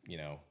 and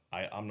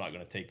I'm not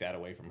going to take that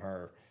away from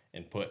her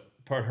and put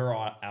her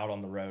out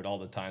on the road all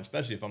the time,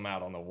 especially if I'm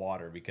out on the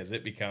water, because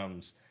it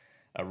becomes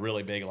a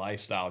really big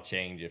lifestyle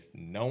change if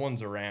no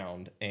one's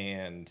around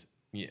and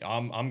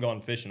I'm going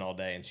fishing all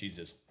day and she's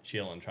just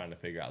chilling trying to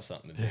figure out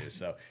something to do.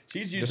 So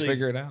she's usually just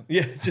figure it out.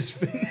 Yeah,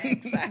 just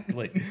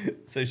exactly.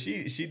 So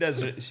she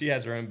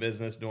has her own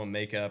business doing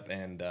makeup,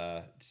 and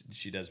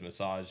she does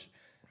massage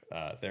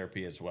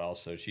therapy as well.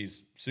 So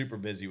she's super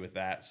busy with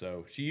that.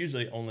 So she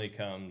usually only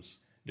comes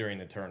during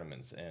the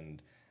tournaments,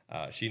 and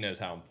she knows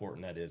how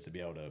important that is to be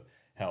able to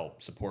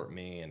help support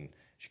me, and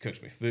she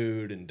cooks me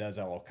food and does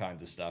all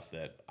kinds of stuff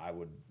that I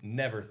would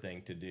never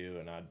think to do,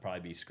 and I'd probably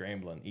be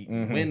scrambling,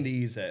 eating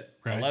Wendy's at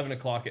 11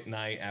 o'clock at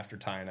night after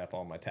tying up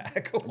all my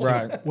tackles.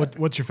 Right.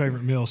 What's your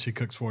favorite meal she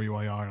cooks for you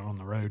while you're on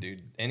the road?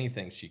 Dude,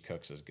 anything she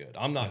cooks is good.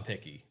 I'm not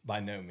picky by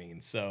no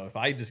means. So if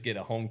I just get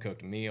a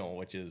home-cooked meal,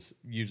 which is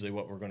usually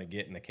what we're going to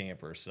get in the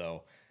camper,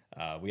 so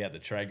we have the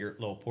Traeger,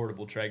 little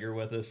portable Traeger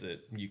with us that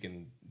you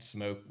can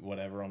smoke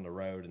whatever on the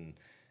road, and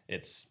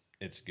it's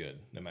good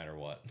no matter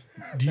what.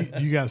 Do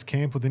you guys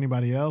camp with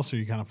anybody else, or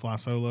you kind of fly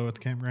solo at the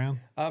campground?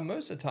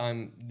 Most of the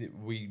time,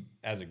 we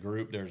as a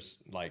group, there's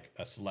like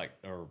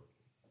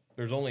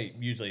there's only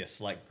usually a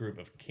select group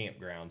of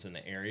campgrounds in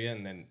the area,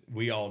 and then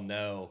we all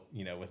know,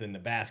 within the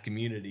bass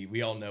community,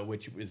 we all know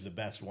which is the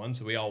best one,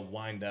 so we all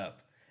wind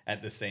up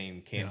at the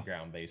same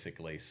campground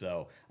basically.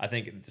 So I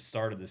think at the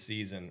start of the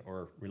season,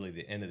 or really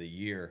the end of the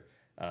year,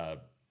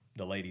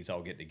 the ladies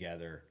all get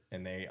together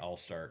and they all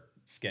start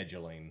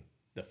scheduling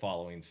the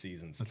following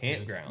season's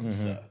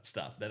campgrounds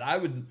stuff that I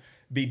would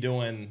be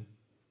doing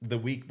the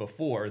week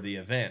before the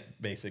event.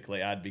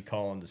 Basically, I'd be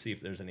calling to see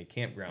if there's any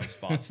campground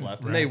spots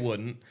left, and they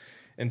wouldn't.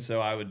 And so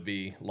I would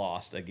be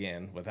lost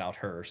again without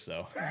her.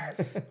 So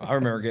I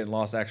remember getting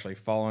lost actually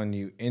following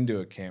you into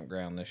a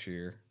campground this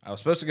year. I was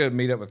supposed to go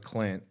meet up with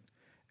Clint,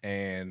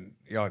 and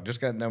y'all just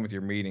got done with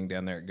your meeting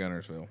down there at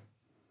Gunnersville.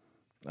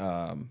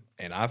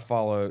 And I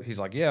followed, he's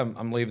like, yeah,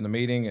 I'm leaving the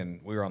meeting, and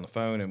we were on the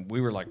phone, and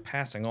we were like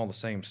passing all the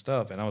same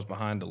stuff, and I was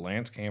behind a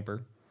Lance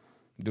camper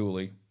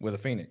dually with a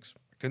Phoenix.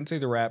 Couldn't see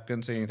the wrap,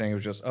 couldn't see anything. It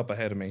was just up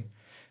ahead of me.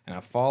 And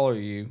I follow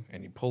you,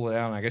 and you pull it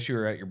out, and I guess you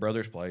were at your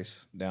brother's place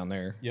down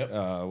there.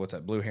 Yep. What's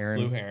that, Blue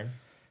Heron? Blue Heron.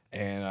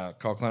 And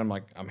call Clint, I'm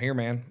like, I'm here,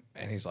 man.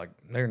 And he's like,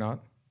 no, you're not.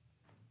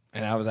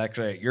 And I was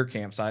actually at your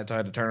campsite, so I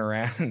had to turn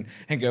around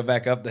and go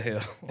back up the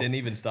hill. Didn't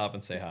even stop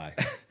and say hi.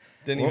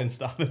 Didn't even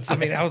stop and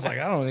say I was like,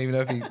 I don't even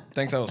know if he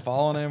thinks I was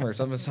following him or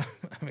something.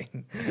 I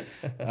mean,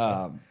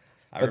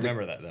 I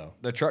remember that though.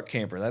 The truck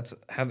camper, that's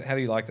how do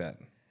you like that?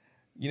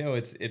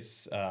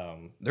 It's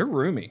they're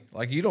roomy.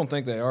 Like, you don't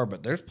think they are,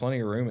 but there's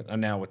plenty of room.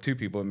 And now with two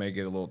people, it may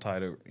get a little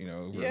tight, over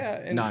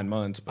 9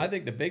 months. But I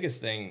think the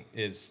biggest thing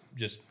is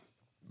just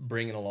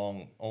bringing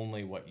along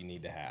only what you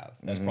need to have.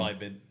 That's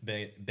probably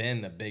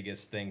been the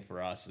biggest thing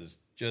for us, is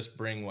just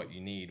bring what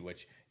you need,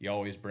 which you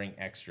always bring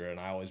extra, and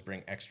I always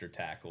bring extra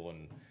tackle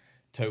and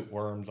tote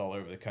worms all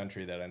over the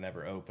country that I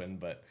never open.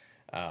 But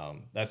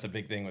that's the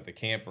big thing with the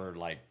camper.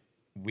 Like,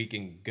 we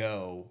can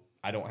go.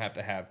 I don't have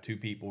to have two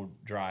people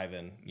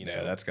driving.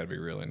 Yeah, that's got to be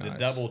really nice. The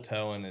double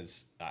towing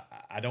is,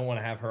 I don't want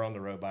to have her on the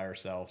road by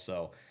herself.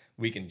 So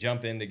we can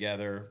jump in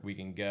together. We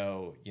can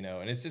go,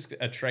 and it's just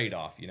a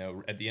trade-off.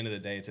 At the end of the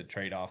day, it's a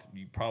trade-off.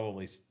 You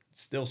probably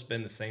still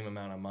spend the same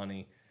amount of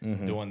money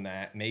doing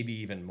that, maybe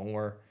even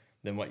more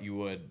than what you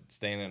would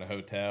staying in a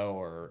hotel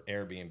or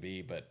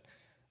Airbnb. But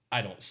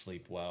I don't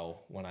sleep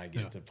well when I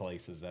get to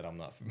places that I'm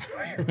not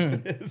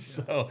familiar with.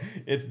 So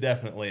it's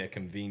definitely a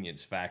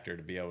convenience factor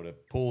to be able to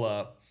pull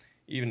up,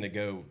 even to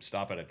go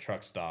stop at a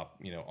truck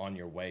stop, on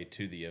your way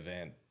to the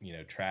event,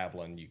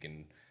 traveling. You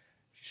can,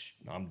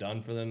 I'm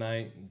done for the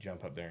night,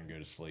 jump up there and go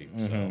to sleep.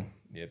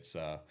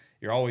 So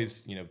you're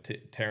always,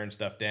 tearing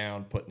stuff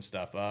down, putting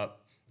stuff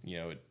up,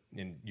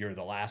 and you're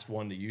the last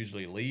one to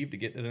usually leave to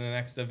get to the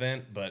next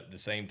event. But at the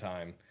same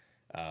time,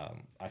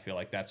 I feel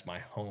like that's my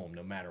home.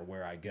 No matter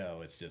where I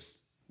go, it's just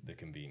the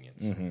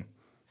convenience. Mm-hmm.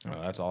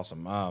 Oh, that's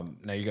awesome.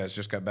 Now you guys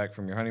just got back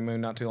from your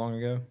honeymoon not too long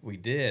ago. We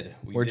did.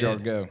 Where'd y'all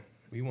go?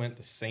 We went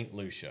to St.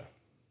 Lucia.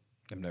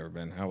 I've never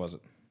been. How was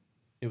it?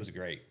 It was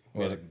great.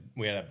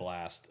 We had a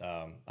blast.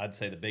 I'd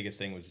say the biggest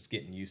thing was just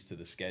getting used to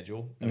the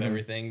schedule of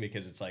everything,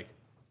 because it's like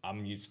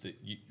I'm used to.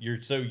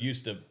 You're so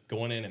used to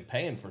going in and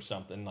paying for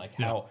something. Like,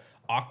 how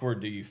awkward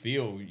do you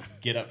feel? You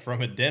get up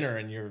from a dinner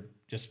and you're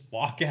just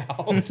walk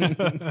out.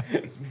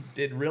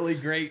 Did really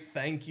great,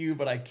 thank you,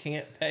 but I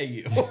can't pay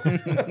you.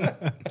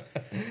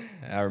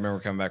 I remember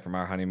coming back from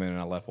our honeymoon and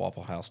I left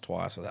Waffle House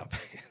twice without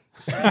paying.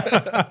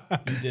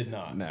 You did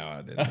not. No,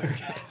 I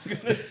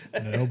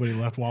didn't. Nobody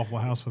left Waffle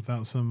House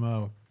without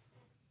some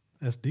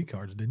SD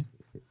cards, did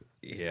you?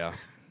 Yeah.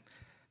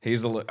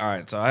 All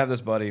right, so I have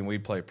this buddy and we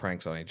play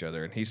pranks on each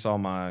other, and he saw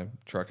my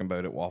truck and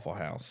boat at Waffle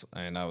House,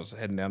 and I was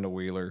heading down to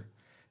Wheeler,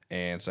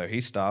 and so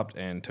he stopped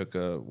and took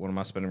one of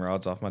my spinning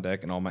rods off my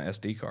deck and all my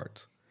SD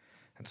cards.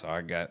 And so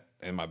I got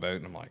in my boat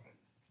and I'm like,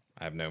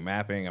 I have no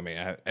mapping. I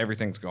mean,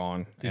 everything's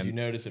gone. Did you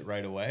notice it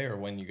right away, or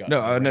when you got?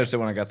 No, I noticed it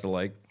when I got to the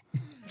lake.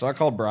 So I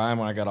called Brian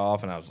when I got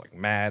off, and I was like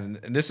mad.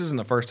 And this isn't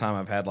the first time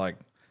I've had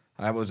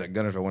I was at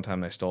Gunnersville one time.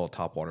 They stole a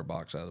topwater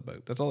box out of the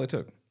boat. That's all they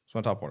took. It's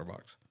my topwater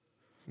box.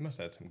 You must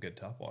have had some good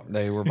topwater.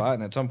 They were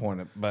biting at some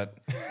point, but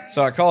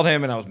so I called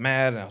him and I was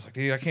mad, and I was like,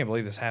 dude, I can't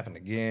believe this happened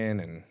again.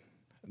 And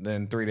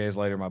then 3 days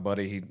later, my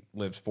buddy, he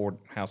lives 4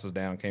 houses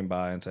down, came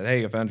by and said,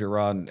 hey, I found your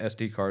rod and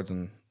SD cards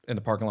in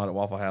the parking lot at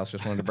Waffle House.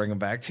 Just wanted to bring them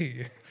back to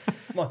you.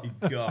 My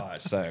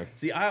gosh. So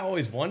see, I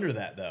always wonder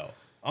that though.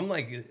 I'm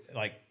like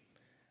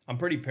I'm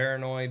pretty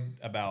paranoid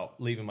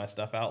about leaving my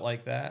stuff out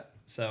like that.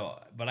 So,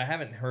 but I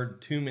haven't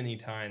heard too many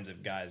times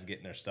of guys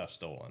getting their stuff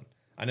stolen.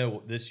 I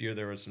know this year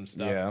there was some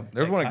stuff. Yeah,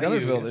 there's one at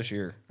Gunnersville this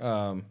year.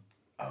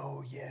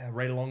 Oh yeah,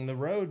 right along the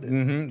road.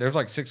 There's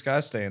like 6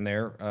 guys staying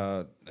there,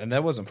 and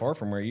that wasn't far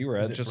from where you were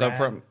at. Just Brad up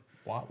from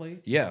Watley.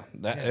 Yeah,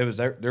 it was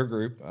their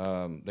group.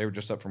 They were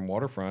just up from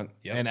Waterfront,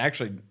 and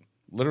actually,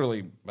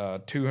 literally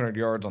 200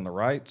 yards on the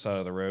right side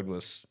of the road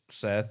was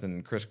Seth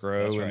and Chris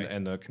Groh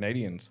and the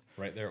Canadians.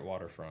 Right there at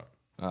Waterfront.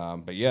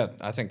 But yeah,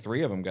 I think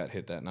 3 of them got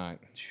hit that night.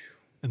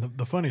 And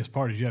the funniest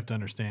part is you have to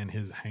understand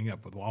his hang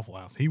up with Waffle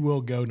House. He will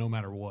go no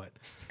matter what.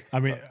 I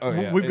mean,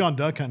 we've gone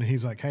duck hunting.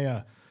 He's like,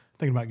 hey,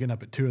 thinking about getting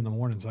up at 2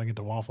 a.m. so I can get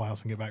to Waffle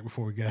House and get back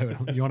before we go.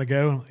 You want to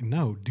go? Like,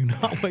 no, do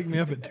not wake me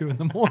up at 2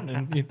 a.m.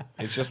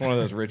 It's just one of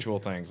those ritual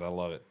things. I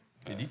love it.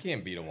 Dude, you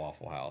can't beat a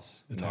Waffle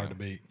House. It's hard to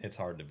beat. It's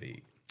hard to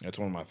beat. It's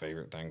one of my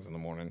favorite things in the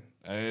morning.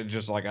 It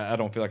just like I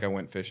don't feel like I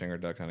went fishing or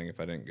duck hunting if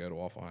I didn't go to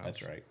Waffle House.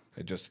 That's right.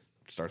 It just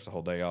starts the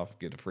whole day off.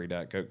 Get a free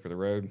Diet Coke for the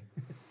road.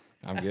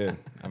 I'm good.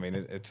 I mean,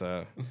 it's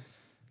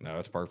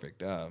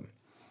perfect.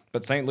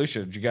 But St.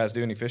 Lucia, did you guys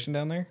do any fishing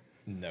down there?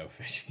 No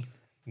fishing.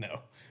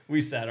 No,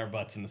 we sat our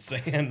butts in the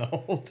sand the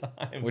whole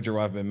time. Would your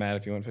wife have been mad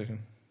if you went fishing?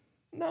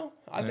 No,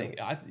 I think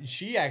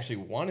she actually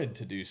wanted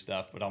to do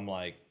stuff, but I'm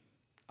like,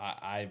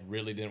 I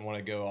really didn't want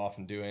to go off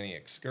and do any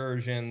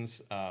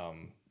excursions.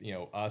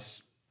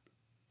 Us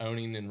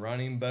owning and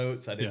running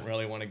boats, I didn't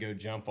really want to go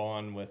jump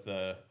on with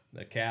the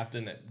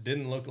captain that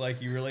didn't look like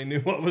he really knew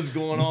what was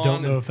going on.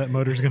 Don't know if that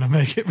motor's going to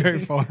make it very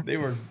far. They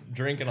were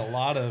drinking a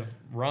lot of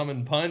rum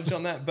and punch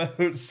on that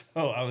boat,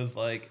 so I was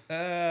like,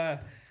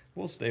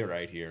 we'll stay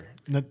right here.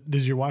 Now,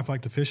 does your wife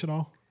like to fish at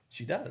all?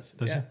 She does.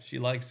 Does she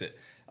likes it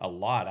a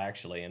lot,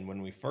 actually. And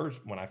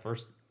when I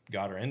first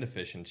got her into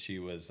fishing, she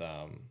was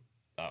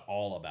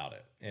all about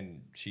it.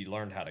 And she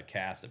learned how to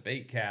cast a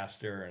bait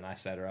caster, and I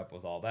set her up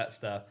with all that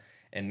stuff.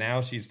 And now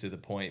she's to the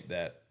point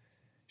that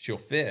she'll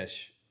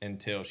fish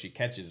until she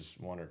catches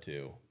 1 or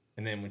 2.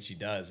 And then when she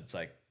does, it's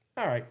like,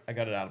 all right, I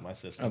got it out of my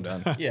system. I'm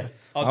done. Yeah.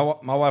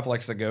 My wife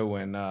likes to go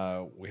when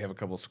we have a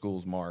couple of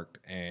schools marked,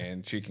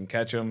 and she can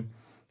catch them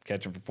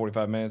for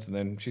 45 minutes, and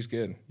then she's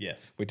good.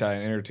 Yes. We tie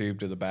an inner tube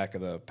to the back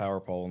of the power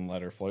pole and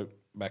let her float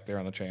back there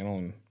on the channel,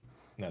 and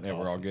awesome.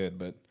 We're all good.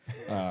 But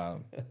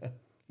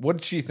what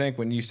did she think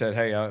when you said,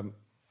 hey,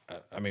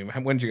 I mean,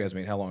 when did you guys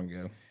meet? How long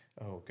ago?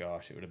 Oh,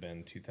 gosh, it would have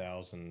been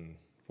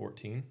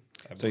 2014.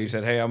 So you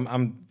said, hey,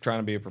 I'm trying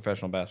to be a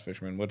professional bass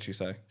fisherman. What did she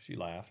say? She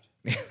laughed.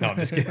 No, I'm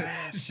just kidding.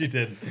 She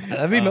didn't.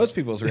 That'd be most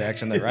people's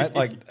reaction, though, right?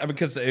 Like,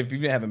 because if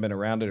you haven't been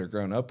around it or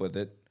grown up with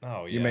it,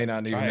 you may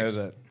not even know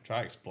that.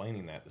 Try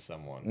explaining that to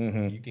someone.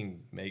 Mm-hmm. You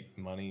can make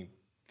money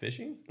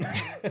fishing,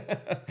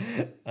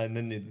 and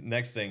then the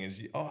next thing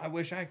is, I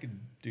wish I could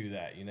do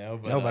that,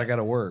 But but I got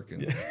to work.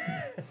 And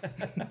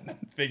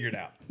figure it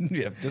out.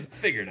 Yeah, just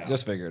figure it out.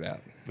 Just figure it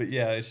out. But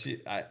yeah,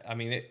 I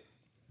mean,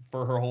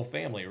 for her whole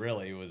family,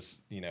 really, it was,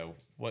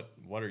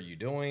 what are you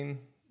doing?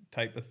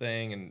 Type of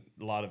thing, and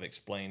a lot of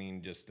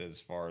explaining just as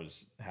far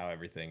as how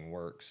everything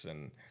works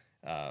and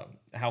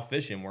how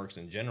fishing works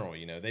in general.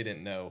 They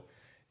didn't know,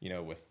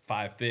 with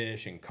 5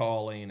 fish and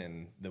calling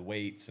and the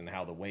weights and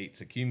how the weights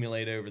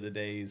accumulate over the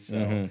days.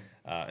 So,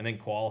 and then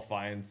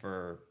qualifying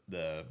for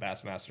the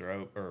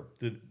Bassmaster or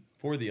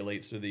for the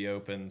elites through the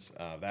opens,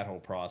 that whole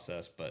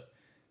process. But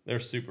they're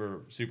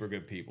super, super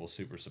good people,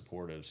 super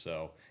supportive.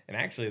 So, and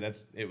actually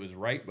it was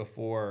right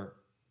before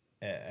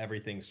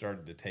everything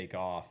started to take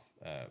off,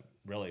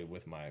 really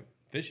with my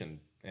fishing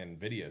and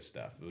video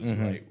stuff. It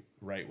was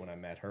right when I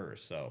met her.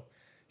 So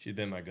she's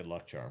been my good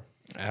luck charm.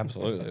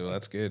 Absolutely. Well,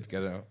 that's good.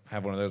 Got to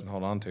have one of those and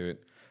hold on to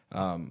it.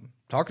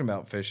 Talking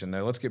about fishing,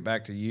 though, let's get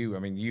back to you. I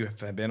mean, you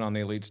have been on the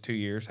elites 2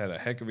 years, had a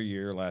heck of a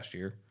year last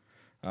year.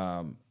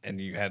 And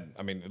you had,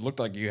 I mean, it looked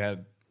like you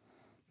had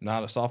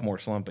not a sophomore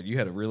slump, but you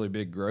had a really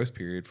big growth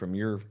period from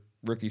your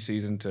rookie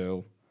season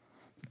to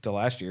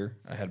last year.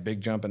 I had a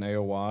big jump in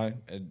AOY.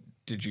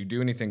 Did you do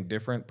anything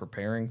different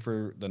preparing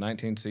for the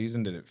 19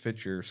 season? Did it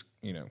fit your,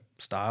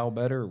 style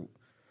better?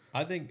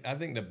 I think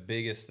the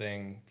biggest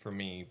thing for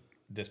me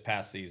this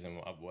past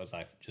season was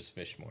I just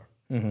fished more.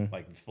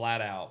 Like flat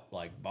out,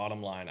 like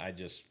bottom line, I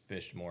just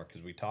fished more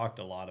because we talked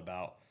a lot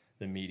about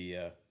the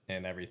media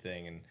and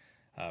everything,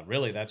 and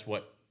really that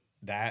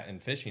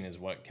and fishing is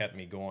what kept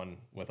me going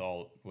with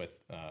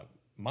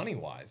money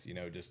wise.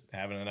 Just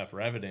having enough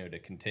revenue to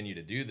continue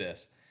to do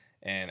this.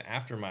 And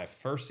after my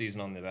first season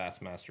on the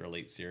Bassmaster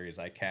Elite Series,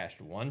 I cashed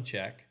one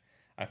check.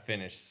 I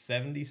finished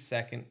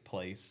 72nd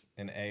place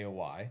in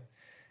AOY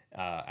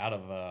out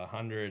of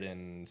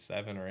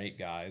 107 or 8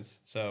 guys.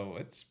 So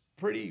it's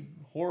pretty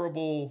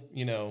horrible,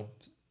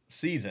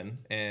 season,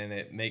 and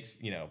it makes,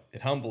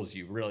 it humbles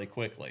you really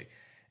quickly.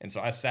 And so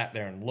I sat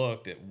there and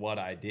looked at what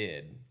I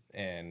did.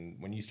 And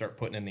when you start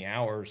putting in the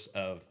hours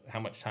of how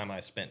much time I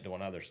spent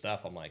doing other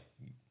stuff, I'm like,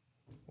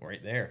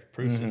 right there,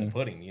 proof's in the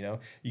pudding.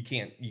 You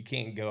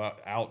can't go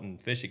out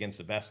and fish against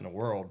the best in the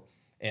world,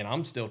 and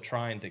I'm still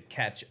trying to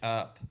catch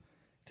up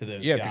to those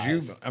guys. Yeah,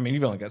 because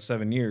you've only got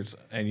 7 years,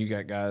 and you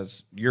got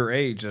guys your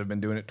age that have been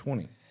doing it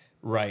 20.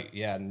 Right.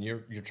 Yeah, and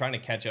you're trying to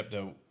catch up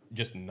to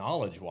just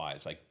knowledge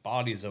wise, like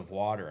bodies of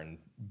water and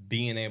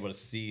being able to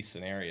see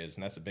scenarios,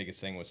 and that's the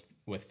biggest thing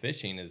with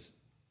fishing is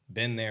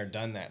been there,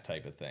 done that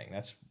type of thing.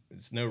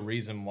 It's no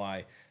reason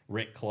why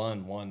Rick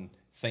Clunn won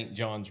St.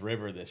 John's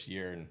River this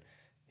year, and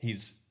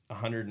he's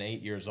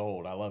 108 years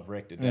old. I love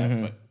Rick to death,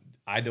 but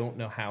I don't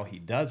know how he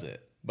does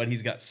it. But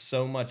he's got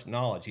so much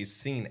knowledge. He's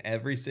seen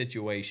every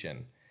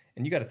situation,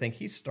 and you got to think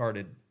he's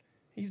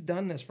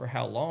done this for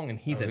how long, and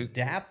he's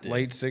adapted.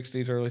 Late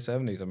 60s, early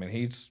 70s. I mean,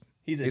 he's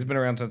been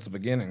around since the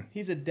beginning.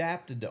 He's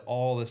adapted to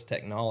all this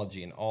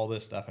technology and all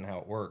this stuff and how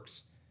it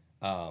works.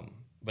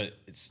 But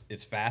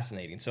it's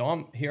fascinating. So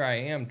I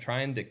am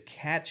trying to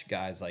catch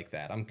guys like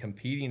that. I'm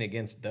competing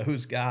against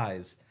those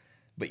guys,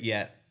 but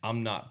yet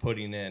I'm not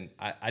putting in.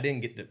 I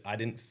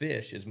didn't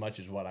fish as much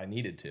as what I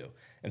needed to.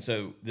 And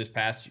so this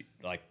past,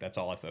 that's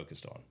all I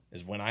focused on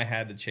is when I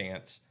had the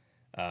chance.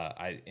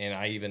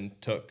 I even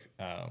took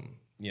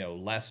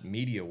less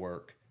media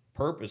work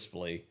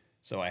purposefully,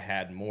 so I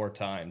had more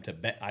time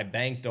I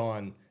banked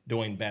on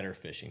doing better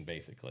fishing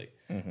basically.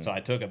 So I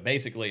took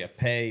basically a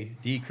pay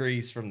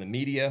decrease from the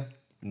media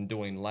and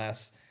doing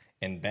less,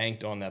 and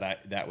banked on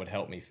that would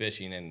help me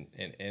fishing, and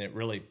it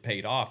really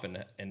paid off,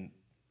 and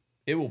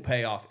it will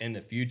pay off in the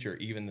future,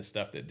 even the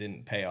stuff that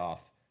didn't pay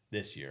off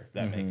this year. If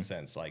that makes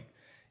sense.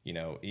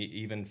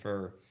 Even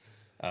for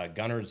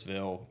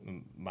Guntersville,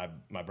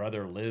 my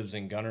brother lives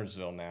in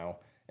Guntersville now,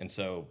 and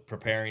so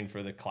preparing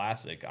for the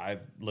Classic,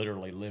 I've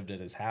literally lived at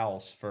his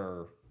house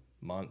for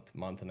month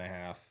and a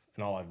half,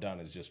 and all I've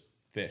done is just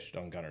fished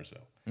on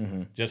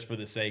Guntersville, just for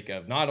the sake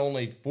of not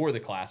only for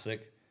the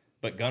Classic,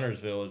 but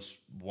Guntersville is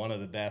one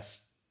of the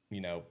best,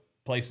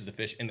 places to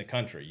fish in the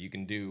country. You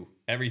can do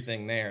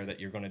everything there that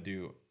you're going to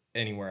do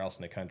anywhere else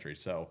in the country.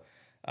 So,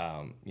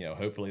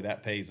 hopefully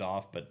that pays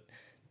off. But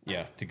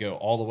yeah, to go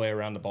all the way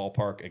around the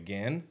ballpark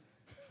again,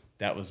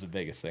 that was the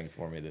biggest thing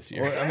for me this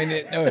year. Well, I mean,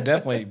 it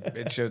definitely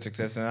showed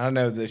success. And I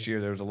know this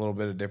year there was a little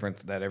bit of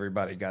difference that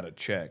everybody got a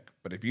check.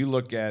 But if you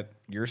look at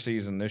your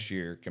season this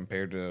year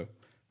compared to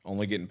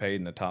only getting paid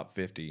in the top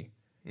 50,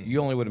 you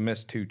only would have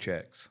missed 2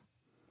 checks.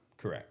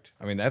 Correct.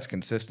 I mean, that's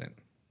consistent.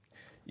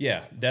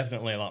 Yeah,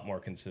 definitely a lot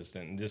more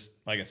consistent. And just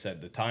like I said,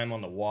 the time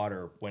on the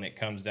water when it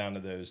comes down to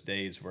those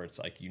days where it's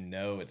like,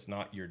 it's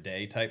not your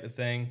day type of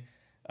thing,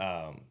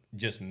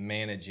 just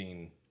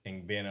managing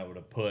and being able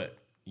to put,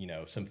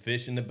 some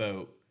fish in the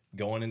boat,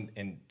 going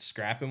and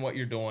scrapping what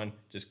you're doing,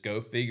 just go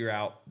figure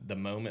out the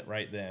moment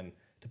right then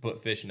to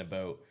put fish in the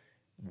boat,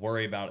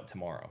 worry about it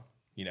tomorrow.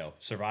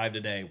 Survive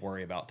today,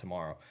 worry about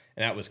tomorrow.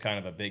 And that was kind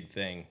of a big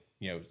thing,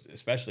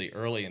 especially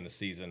early in the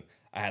season.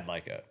 I had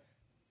like a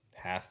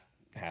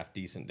half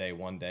decent day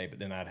one day, but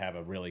then I'd have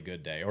a really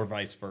good day, or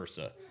vice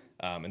versa.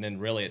 And then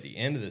really at the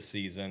end of the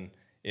season,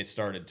 it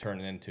started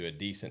turning into a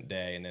decent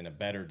day and then a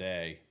better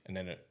day, and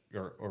then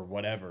or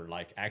whatever,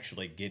 like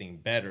actually getting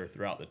better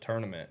throughout the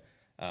tournament,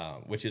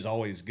 which is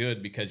always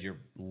good because you're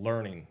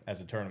learning as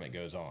the tournament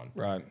goes on.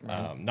 Right.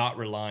 Not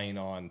relying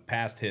on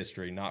past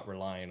history, not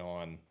relying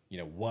on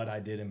what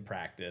I did in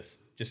practice.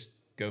 Just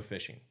go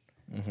fishing.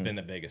 It's been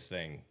the biggest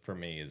thing for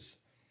me is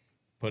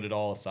put it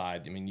all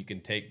aside. I mean, you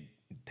can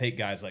take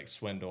guys like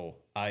Swindle,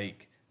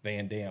 Ike,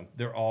 Van Dam.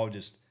 They're all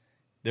just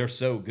they're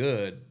so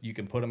good, you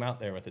can put them out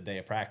there with a day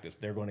of practice.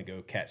 They're going to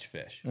go catch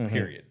fish,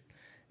 period.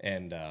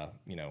 And,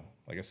 you know,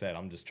 like I said,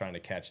 I'm just trying to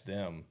catch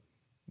them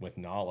with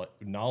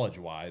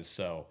knowledge-wise.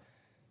 So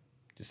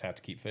just have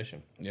to keep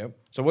fishing. Yep.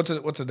 So what's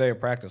a day of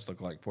practice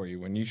look like for you?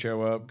 When you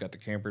show up, got the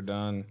camper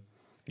done,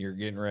 you're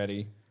getting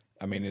ready.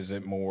 I mean, is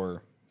it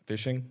more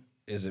fishing?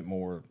 Is it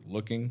more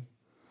looking?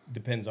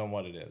 Depends on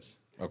what it is.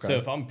 Okay. So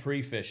if I'm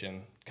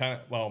pre-fishing,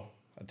 I'll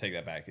take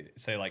that back.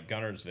 Say like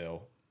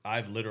Guntersville,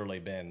 I've literally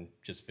been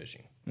just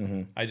fishing.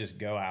 I just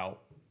go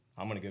out.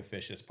 I'm going to go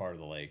fish this part of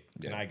the lake,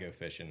 and I go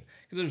fishing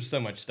because there's so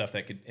much stuff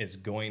that is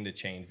going to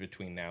change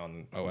between now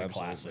and the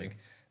Classic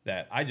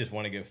that I just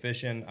want to go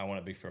fishing. I want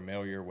to be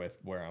familiar with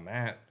where I'm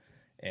at,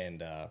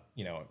 and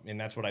you know, and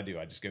that's what I do.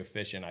 I just go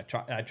fishing. I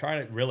try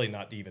to really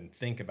not even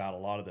think about a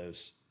lot of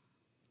those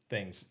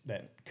things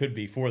that could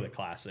be for the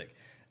Classic,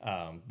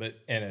 but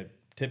in a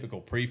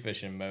typical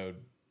pre-fishing mode,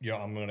 you know,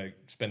 I'm going to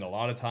spend a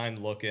lot of time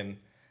looking,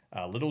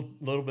 a little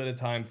bit of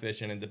time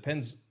fishing. It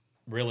depends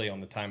really on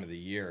the time of the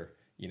year.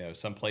 You know,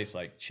 someplace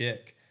like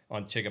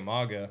on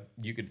Chickamauga,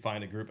 you could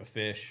find a group of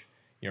fish,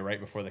 you know, right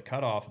before the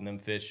cutoff, and them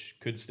fish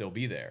could still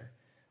be there.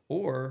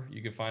 Or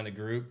you could find a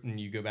group and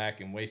you go back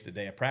and waste a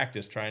day of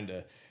practice trying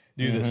to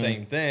do the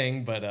same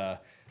thing.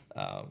 But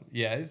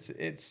yeah,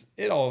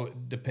 it all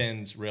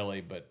depends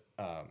really. But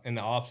in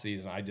the off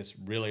season, I just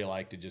really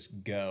like to just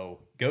go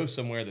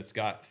somewhere that's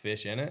got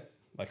fish in it,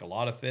 like a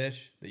lot of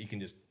fish that you can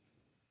just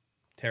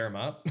tear them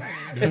up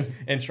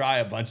and try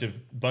a bunch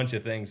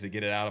of things to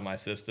get it out of my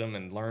system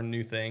and learn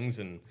new things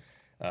and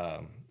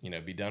you know,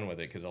 be done with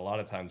it. Because a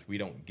lot of times we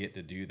don't get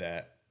to do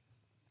that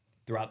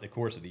throughout the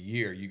course of the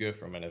year. You go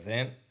from an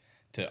event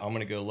to I'm going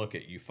to go look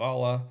at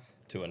Eufaula,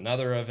 to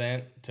another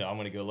event, to I'm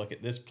going to go look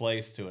at this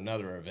place, to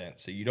another event.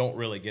 So you don't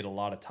really get a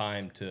lot of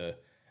time to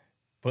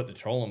put the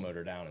trolling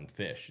motor down and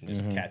fish and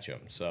just catch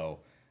them. So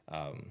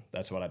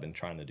that's what I've been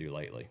trying to do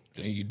lately.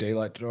 Just you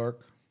daylight to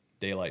dark?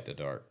 Daylight to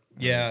dark.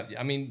 Yeah,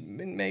 I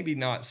mean, maybe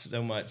not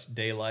so much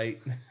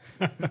daylight.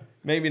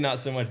 Maybe not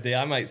so much day.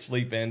 I might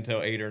sleep in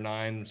till 8 or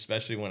 9,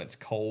 especially when it's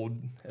cold,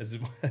 as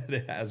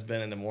it has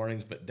been in the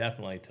mornings, but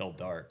definitely till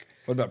dark.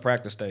 What about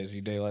practice days?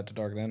 You daylight to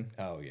dark then?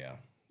 Oh,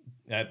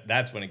 yeah.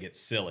 That's when it gets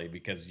silly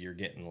because you're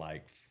getting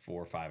like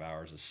 4 or 5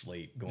 hours of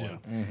sleep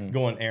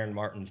going Aaron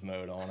Martin's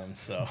mode on him.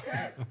 So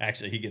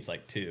actually, he gets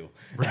like 2.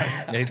 Right.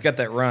 Yeah, he's got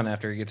that run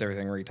after he gets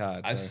everything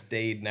retied. I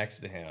stayed next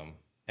to him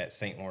at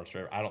St. Lawrence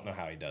River. I don't know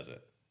how he does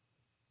it.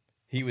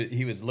 He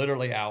was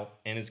literally out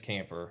in his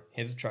camper,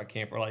 his truck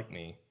camper like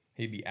me.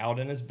 He'd be out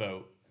in his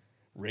boat,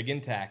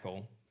 rigging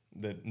tackle.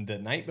 The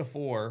night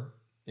before,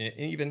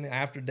 even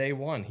after day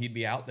 1, he'd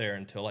be out there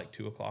until like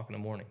 2 o'clock in the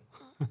morning,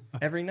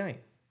 every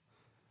night.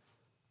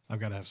 I've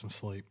got to have some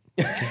sleep.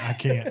 I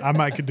can't. I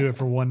might could do it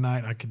for one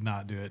night. I could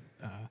not do it.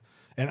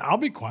 And I'll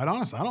be quite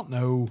honest. I don't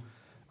know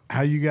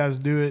how you guys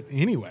do it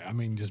anyway. I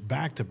mean, just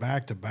back to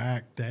back to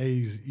back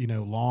days, you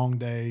know, long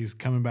days,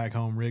 coming back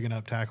home, rigging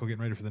up tackle,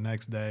 getting ready for the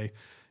next day.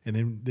 And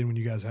then when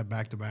you guys have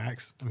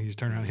back-to-backs, I mean, you just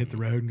turn around and hit the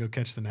road and go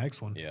catch the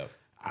next one. Yeah.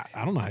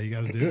 I don't know how you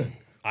guys do it.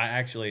 I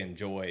actually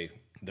enjoy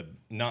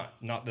not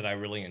that I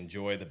really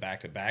enjoy the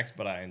back-to-backs,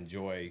 but I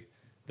enjoy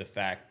the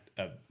fact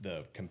of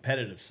the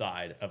competitive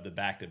side of the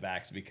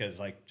back-to-backs because,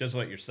 like, just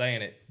what you're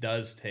saying, it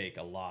does take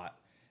a lot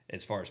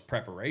as far as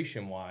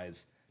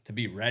preparation-wise to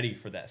be ready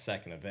for that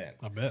second event.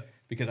 I bet.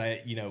 Because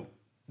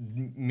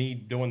me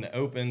doing the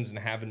opens and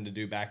having to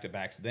do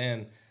back-to-backs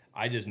then,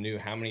 I just knew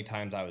how many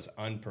times I was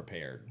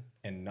unprepared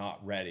and not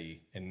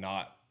ready and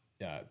not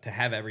to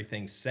have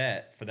everything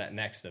set for that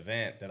next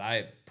event that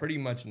I pretty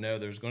much know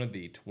there's going to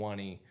be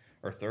 20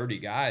 or 30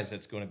 guys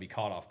that's going to be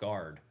caught off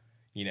guard,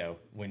 you know,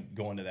 when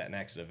going to that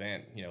next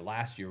event. You know,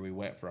 last year we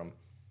went from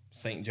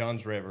St.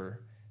 John's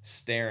River,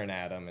 staring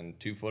at them in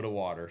 2 foot of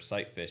water,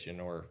 sight fishing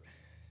or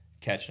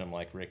catching them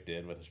like Rick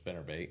did with a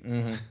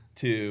spinnerbait,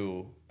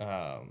 to,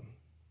 now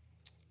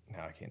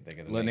I can't think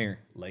of the Lanier. name.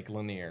 Lake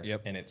Lanier.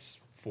 Yep. And it's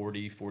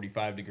 40,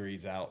 45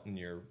 degrees out and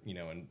you're, you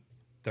know, in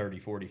 30,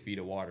 40 feet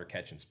of water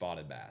catching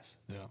spotted bass.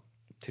 Yeah.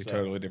 Two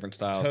totally different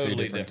styles, totally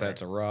 2 different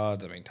sets of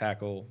rods. I mean,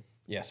 tackle.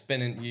 Yeah,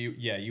 spinning.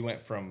 You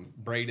went from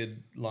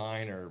braided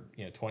line or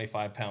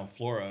 25-pound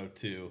fluoro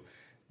to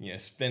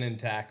spinning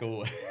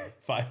tackle,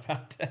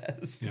 5-pound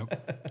test.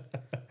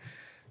 Yep.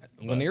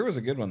 Lanier was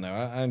a good one though.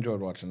 I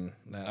enjoyed watching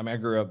that. I mean, I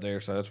grew up there,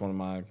 so that's one of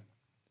my.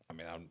 I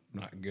mean, I'm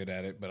not good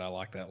at it, but I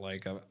like that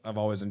lake. I've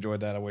always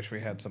enjoyed that. I wish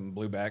we had some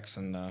bluebacks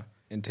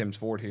in Tim's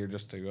Fort here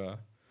just to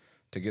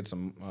get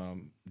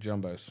some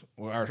jumbos.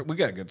 Well, we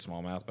got a good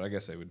smallmouth, but I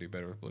guess they would do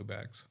better with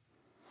bluebacks.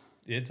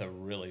 It's a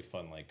really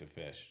fun lake to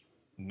fish.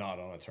 Not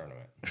on a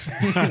tournament.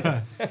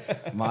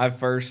 My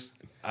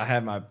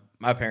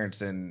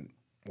parents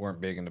weren't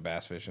big into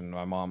bass fishing.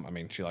 My mom, I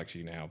mean, she likes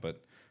you now,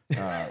 but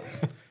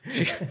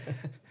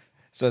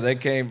so they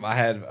came. I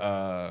had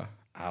I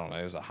don't know.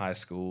 It was a high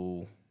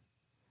school.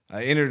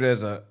 I entered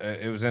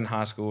it was in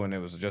high school, and it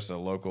was just a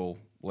local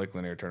Lake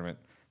Lanier tournament.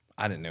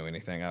 I didn't know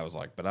anything. I was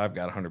like, but I've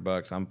got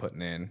 $100 I'm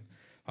putting in.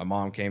 My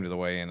mom came to the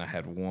weigh-in. I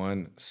had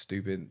one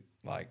stupid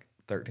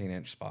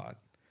 13-inch spot,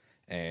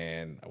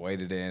 and I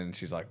weighed it in. And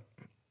she's like,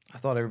 I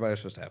thought everybody was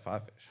supposed to have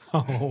 5 fish.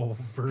 Oh,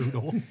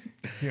 brutal.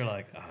 You're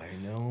like, I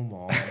know,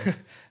 Mom.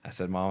 I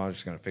said, Mom, I'm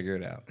just going to figure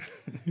it out.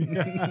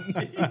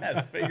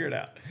 Yeah, figure it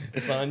out.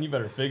 Son, you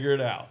better figure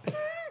it out.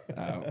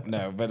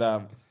 No, but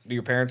do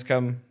your parents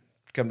come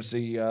to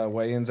see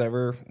weigh-ins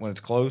ever when it's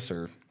close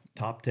or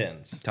Top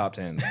 10s. top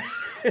 10?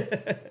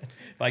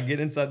 If I get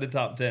inside the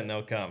top 10,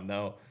 they'll come.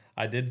 No,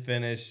 I did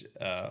finish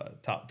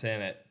top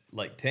 10 at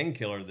like 10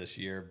 killer this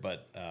year,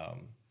 but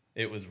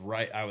it was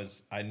right.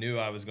 I knew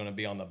I was going to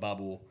be on the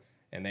bubble,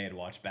 and they had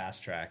watched Bass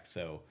Track,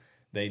 so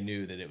they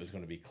knew that it was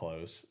going to be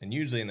close. And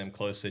usually in them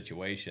close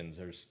situations,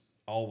 there's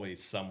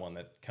always someone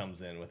that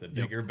comes in with a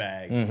bigger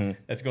bag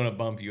that's going to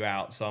bump you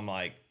out. So I'm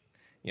like,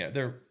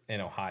 they're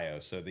in Ohio,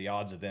 so the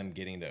odds of them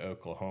getting to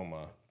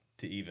Oklahoma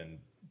to even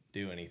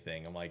do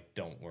anything, I'm like,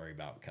 don't worry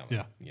about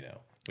coming. Yeah.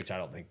 Which I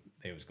don't think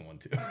they was going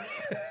to.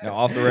 Now,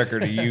 off the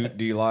record,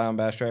 do you lie on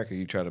Bass Track or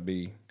you try to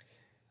be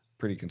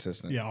pretty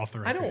consistent? Yeah, off the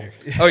I record. don't.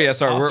 here. Oh yeah,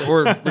 sorry,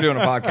 we're doing a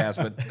podcast,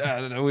 but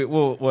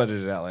we'll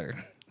edit it out later.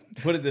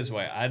 Put it this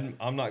way,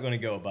 I'm not going to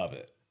go above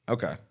it.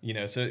 Okay.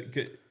 So it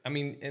could, I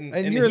mean,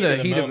 in you're in the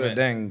heat heat of the moment,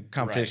 dang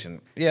competition.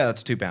 Right. Yeah,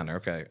 it's a 2-pounder.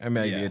 Okay, it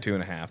may be Yeah. a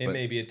 2.5. It But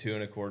may be a 2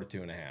 1/4,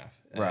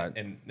 2.5. Right.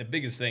 And the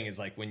biggest thing is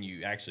like when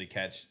you actually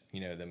catch,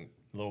 them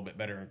a little bit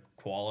better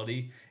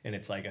quality, and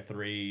it's like a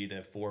 3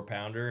 to 4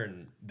 pounder,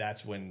 and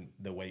that's when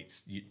the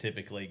weights you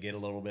typically get a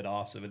little bit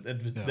off. So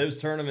those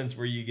tournaments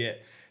where you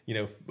get,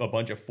 a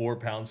bunch of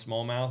 4-pound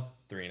smallmouth,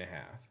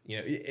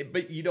 3.5.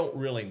 But you don't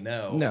really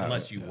know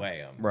unless you weigh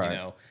them.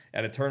 Right.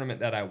 At a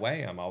tournament that I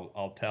weigh them,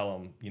 I'll tell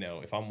them.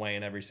 If I'm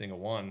weighing every single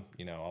one,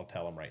 I'll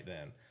tell them right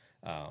then.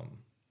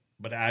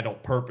 But I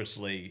don't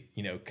purposely,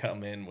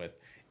 come in with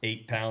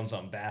 8 pounds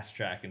on Bass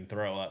Track and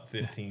throw up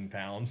 15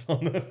 pounds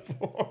on the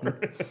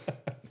board.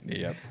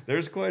 Yep.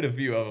 There's quite a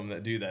few of them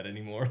that do that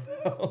anymore,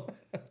 though.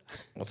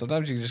 Well,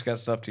 sometimes you just got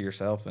stuff to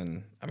yourself,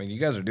 and I mean, you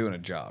guys are doing a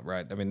job,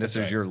 right? I mean, this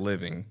is your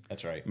living.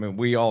 That's right. I mean,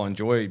 we all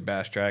enjoy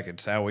Bass Track.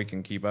 It's how we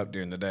can keep up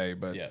during the day.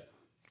 But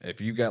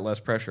if you got less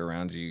pressure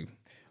around you,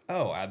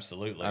 oh,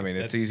 absolutely. I mean,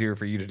 it's easier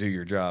for you to do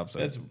your job.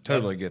 So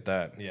totally get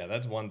that. Yeah,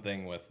 that's one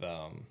thing with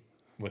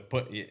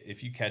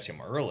if you catch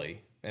them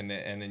early, and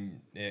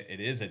then it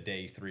is a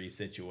day 3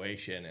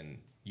 situation, and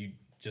you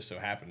just so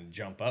happen to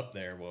jump up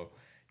there, well,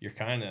 you're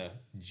kind of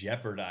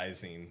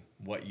jeopardizing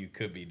what you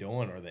could be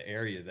doing or the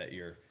area that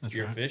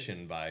you're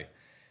fishing by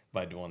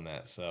doing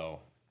that. So,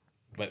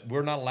 but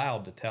we're not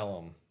allowed to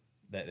tell them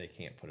that they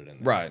can't put it in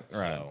there. Right.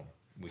 So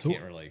we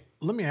can't really.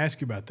 Let me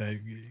ask you about that.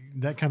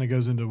 That kind of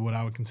goes into what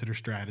I would consider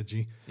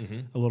strategy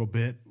a little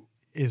bit.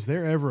 Is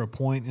there ever a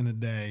point in a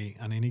day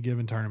on any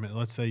given tournament,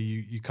 let's say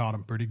you caught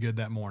them pretty good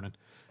that morning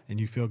and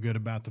you feel good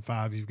about the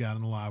 5 you've got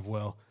in the live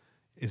well,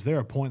 is there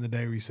a point in the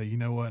day where you say, you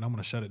know what, I'm going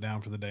to shut it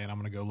down for the day and I'm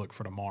going to go look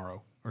for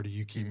tomorrow? Or do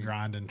you keep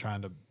grinding,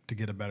 trying to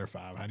get a better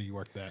 5? How do you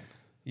work that?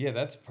 Yeah,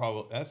 that's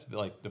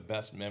like the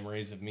best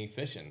memories of me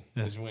fishing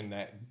is when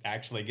that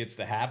actually gets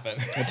to happen.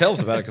 Well, tell us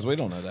about it because we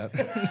don't know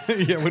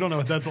that. Yeah, we don't know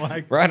what that's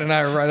like. Brian and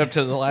I are right up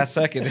to the last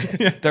second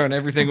throwing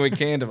everything we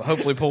can to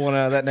hopefully pull one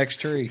out of that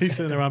next tree. He's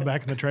sitting there, I'm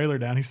backing the trailer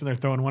down. He's sitting there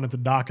throwing one at the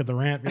dock at the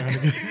ramp,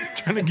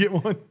 trying to get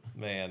one.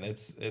 Man,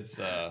 it's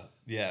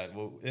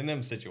well, in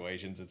them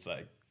situations, it's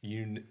like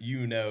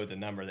you know the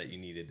number that you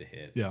needed to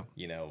hit. Yeah.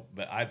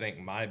 But I think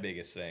my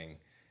biggest thing,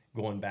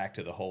 going back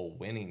to the whole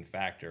winning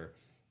factor,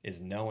 is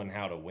knowing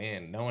how to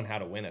win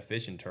a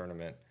fishing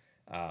tournament,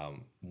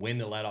 when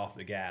to let off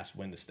the gas,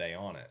 when to stay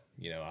on it.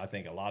 I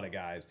think a lot of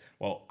guys,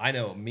 well, I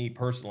know me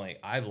personally,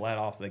 I've let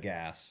off the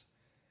gas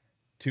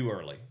too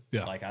early.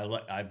 Yeah. Like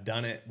I've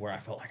done it where I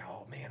felt like,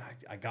 oh man,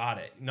 I got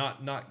it.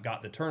 Not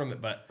got the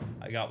tournament, but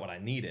I got what I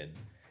needed.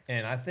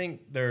 And I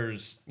think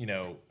there's,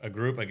 a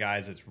group of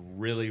guys that's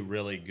really,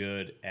 really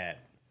good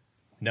at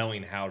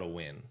knowing how to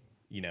win.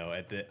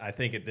 I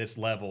think at this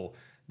level,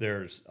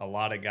 there's a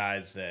lot of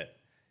guys that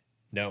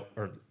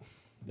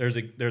there's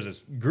a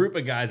group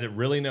of guys that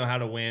really know how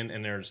to win,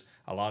 and there's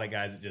a lot of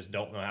guys that just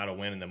don't know how to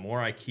win. And the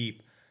more I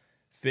keep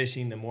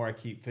fishing, the more I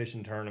keep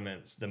fishing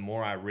tournaments, the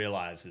more I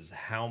realize is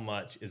how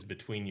much is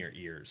between your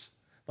ears.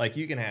 Like,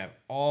 you can have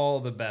all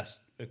the best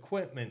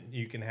equipment,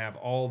 you can have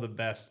all the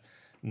best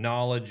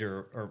knowledge,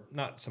 or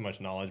not so much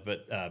knowledge,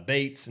 but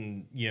baits,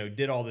 and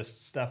did all this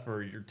stuff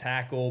for your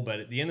tackle, but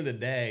at the end of the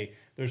day,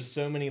 there's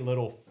so many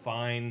little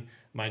fine,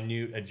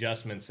 minute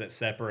adjustments that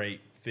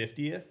separate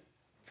 50th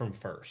from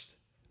first,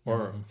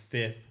 or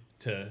 5th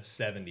to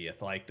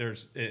 70th. Like,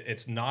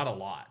 it's not a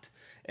lot,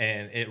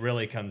 and it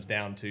really comes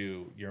down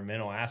to your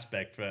mental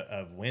aspect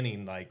of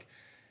winning. Like,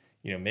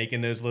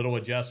 making those little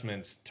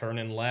adjustments,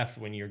 turning left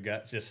when your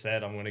gut just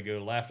said, I'm going to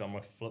go left, I'm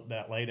going to flip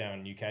that lay down,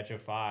 and you catch a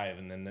 5,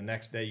 and then the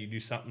next day you do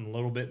something a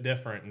little bit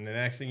different, and the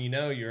next thing you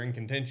know, you're in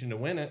contention to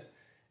win it,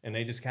 and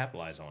they just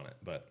capitalize on it.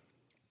 But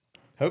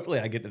hopefully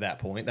I get to that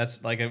point.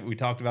 That's like we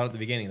talked about at the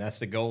beginning. That's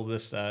the goal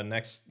this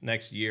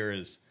next year,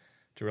 is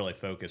to really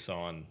focus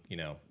on,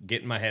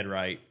 getting my head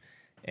right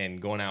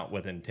and going out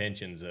with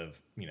intentions of,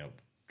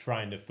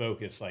 trying to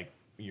focus, like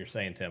you're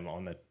saying, Tim,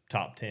 on the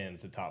top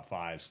 10s, the top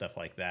 5s, stuff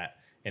like that.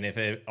 And if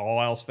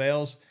all else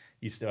fails,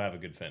 you still have a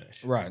good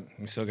finish. Right.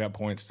 You still got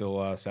points,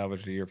 still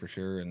salvage the year for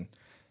sure. And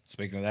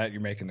speaking of that,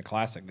 you're making the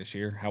Classic this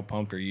year. How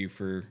pumped are you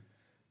for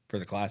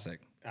the Classic?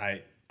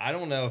 I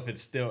don't know if it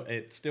still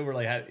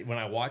really had, when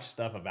I watch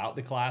stuff about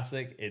the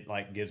Classic, it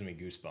like gives me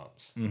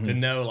goosebumps to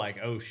know like,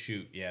 oh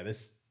shoot, yeah,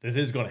 this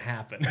is going to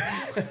happen.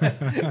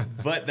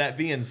 But that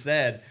being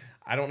said,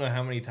 I don't know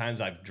how many times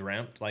I've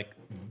dreamt, like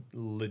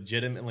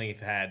legitimately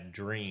had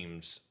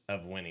dreams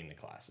of winning the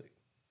Classic.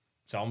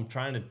 So I'm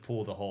trying to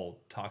pull the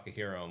whole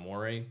Takahiro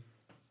Omori.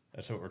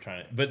 That's what we're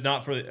trying to, but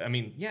not for,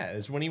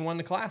 it's when he won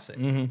the Classic,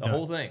 the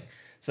whole thing.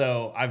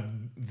 So I've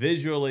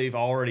visually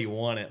already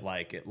won it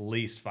like at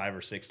least 5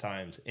 or 6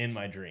 times in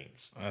my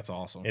dreams. That's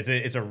awesome.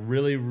 It's a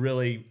really,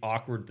 really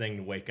awkward thing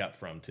to wake up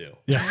from too.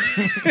 Yeah.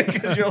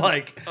 Because you're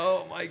like,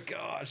 oh my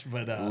gosh.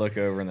 But look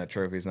over and that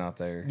trophy's not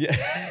there.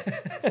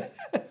 Yeah.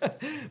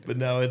 But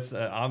no, it's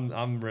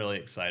I'm really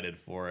excited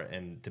for it.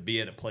 And to be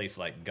at a place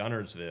like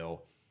Guntersville,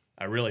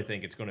 I really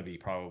think it's going to be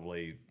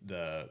probably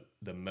the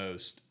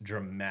most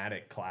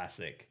dramatic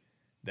Classic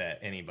that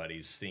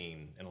anybody's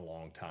seen in a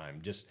long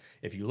time. Just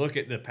if you look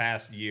at the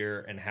past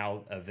year and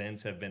how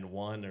events have been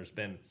won, there's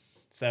been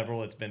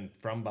several. It's been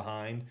from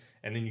behind,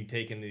 and then you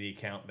take into the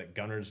account that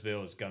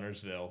Guntersville is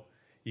Guntersville.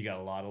 You got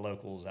a lot of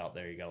locals out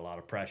there. You got a lot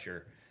of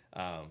pressure.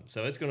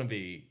 So it's going to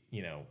be,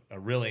 a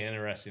really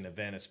interesting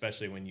event,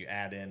 especially when you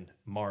add in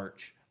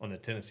March on the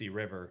Tennessee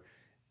River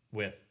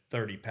with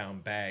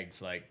 30-pound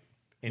bags like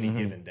any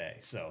given day.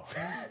 So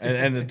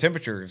and the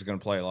temperature is going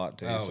to play a lot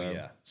too. Oh, so.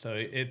 yeah. So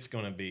it's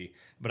going to be,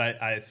 but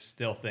I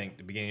still think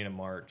the beginning of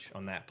March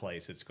on that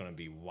place, it's going to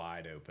be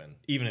wide open.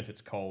 Even if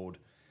it's cold,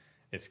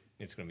 it's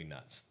going to be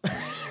nuts.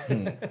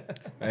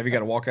 Have you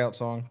got a walkout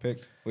song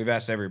picked? We've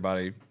asked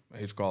everybody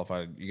who's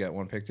qualified. You got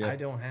one picked yet? I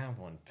don't have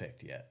one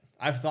picked yet.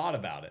 I've thought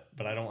about it,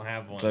 but I don't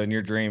have one. So in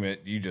your dream,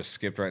 you just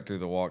skipped right through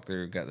the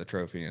walkthrough, got the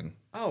trophy, and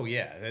oh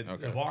yeah,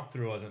 Okay. The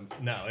walkthrough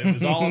wasn't. No,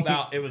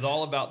 it was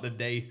all about the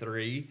day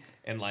 3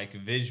 and like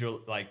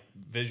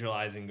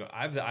visualizing.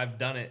 I've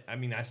done it.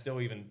 I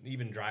still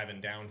even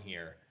driving down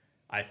here,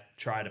 I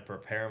try to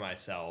prepare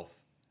myself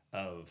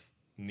of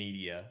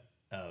media.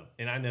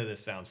 And I know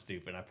this sounds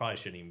stupid. I probably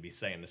shouldn't even be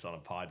saying this on a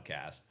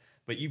podcast.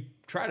 But you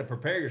try to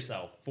prepare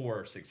yourself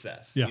for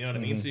success. Yeah. You know what I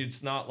mean? So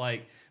it's not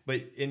like, but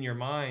in your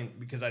mind,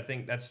 because I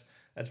think that's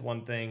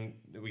one thing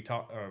that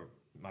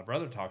my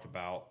brother talked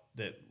about,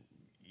 that,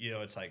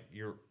 it's like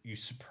you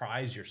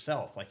surprise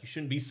yourself. Like you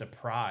shouldn't be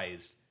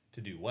surprised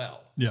to do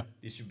well. Yeah.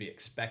 You should be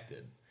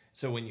expected.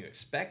 So when you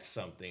expect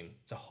something,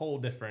 it's a whole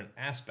different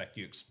aspect.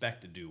 You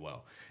expect to do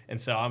well.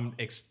 And so I'm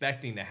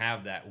expecting to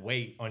have that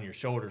weight on your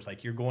shoulders.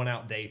 Like you're going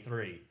out day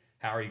 3.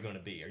 How are you going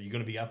to be? Are you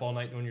going to be up all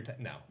night doing your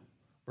no.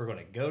 We're going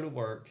to go to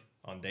work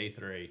on day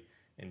 3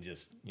 and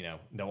just,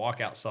 the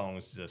walkout song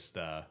is just,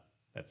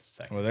 that's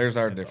second. Well, there's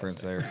our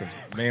difference there. Because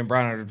me and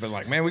Brian have been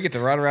like, man, we get to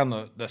ride around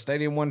the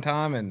stadium one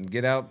time and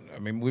get out.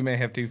 We may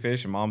have 2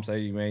 fish, and Mom say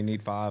you may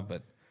need 5,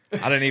 but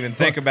I didn't even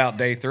think about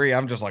day 3.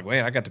 I'm just like,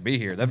 man, I got to be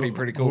here. That'd be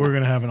pretty cool. We're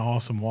gonna have an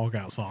awesome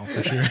walkout song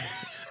for sure.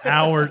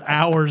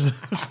 hours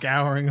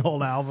scouring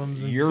old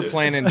albums. You're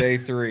planning day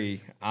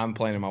 3. I'm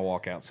planning my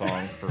walkout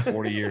song for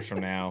 40 years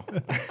from now,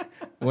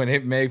 when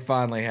it may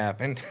finally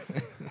happen.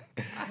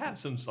 I have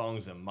some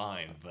songs in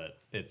mind, but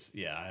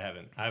I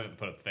haven't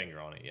put a finger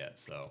on it yet.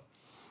 So,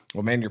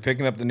 well, man, you're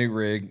picking up the new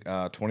rig,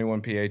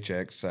 21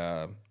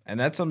 PHX, and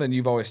that's something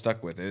you've always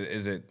stuck with.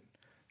 Is it?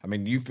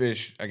 You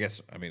fish,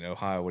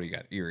 Ohio. What do you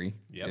got? Erie.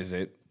 Yep. Is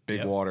it big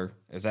Yep. water?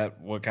 Is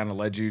that what kind of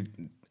led you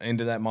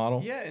into that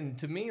model? yeah, and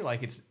to me,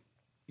 like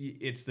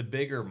it's the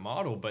bigger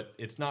model, but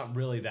it's not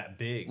really that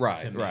big. Right,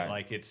 to me. right.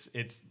 Like it's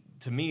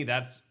to me,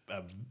 that's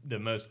the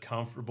most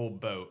comfortable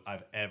boat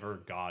I've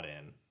ever got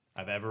in.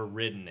 I've ever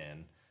ridden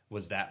in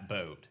was that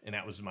boat, and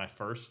that was my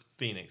first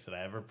Phoenix that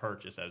I ever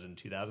purchased. I was in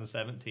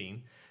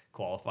 2017,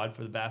 qualified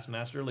for the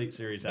Bassmaster Elite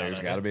Series. There's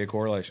got to be a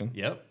correlation.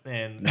 Yep,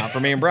 and Not for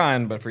me and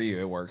Brian, but for you,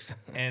 it works.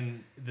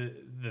 and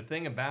the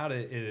thing about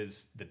it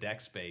is the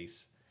deck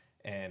space,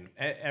 and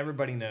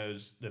everybody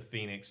knows the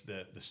Phoenix.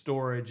 The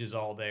storage is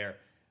all there,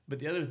 but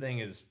the other thing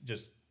is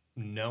just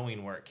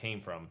knowing where it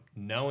came from,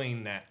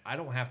 knowing that I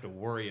don't have to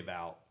worry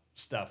about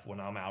stuff when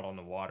I'm out on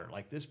the water.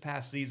 Like this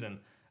past season,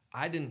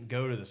 I didn't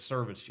go to the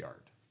service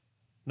yard,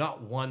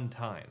 not one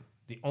time.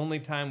 The only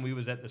time we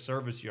was at the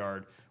service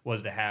yard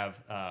was to have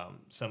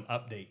some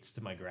updates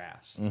to my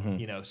graphs.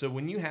 So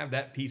when you have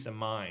that peace of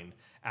mind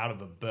out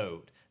of a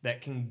boat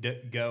that can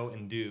go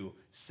and do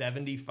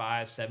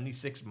 75,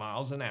 76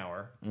 miles an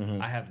hour,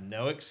 I have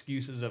no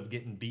excuses of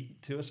getting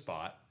beat to a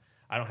spot.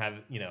 I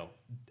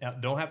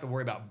don't have to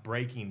worry about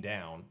breaking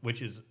down,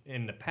 which is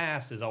in the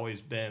past has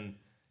always been,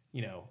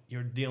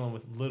 you're dealing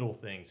with little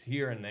things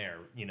here and there,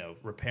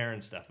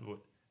 repairing stuff.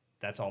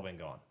 That's all been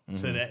gone.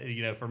 So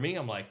that, for me,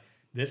 I'm like,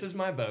 this is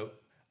my boat.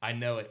 I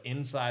know it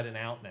inside and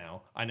out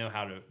now. I know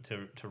how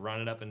to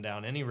run it up and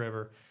down any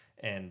river,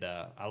 and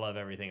I love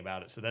everything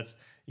about it. So that's,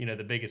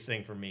 the biggest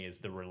thing for me is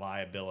the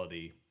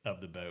reliability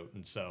of the boat.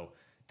 And so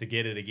to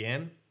get it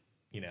again,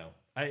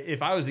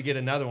 if I was to get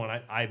another one,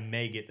 I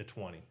may get the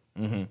 20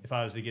 if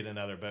I was to get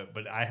another boat,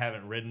 but I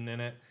haven't ridden in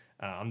it.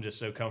 I'm just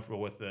so comfortable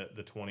with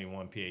the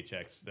 21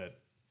 PHX that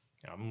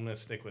I'm going to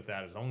stick with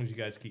that as long as you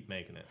guys keep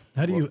making it.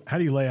 How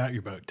do you lay out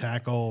your boat?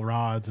 Tackle,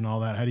 rods, and all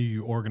that. How do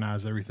you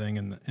organize everything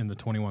in the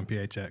 21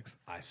 PHX?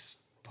 I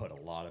put a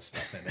lot of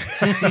stuff in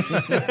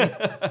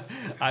it.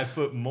 I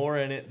put more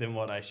in it than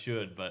what I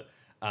should, but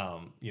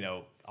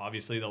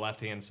obviously the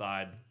left-hand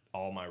side,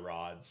 all my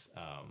rods,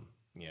 and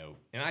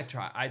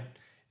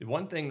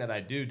one thing that I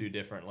do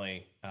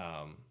differently,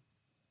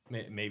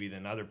 maybe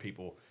than other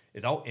people,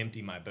 is I'll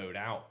empty my boat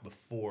out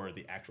before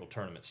the actual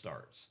tournament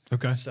starts.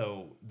 Okay.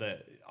 So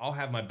I'll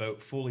have my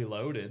boat fully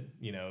loaded.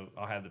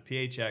 I'll have the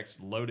PHX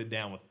loaded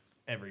down with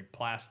every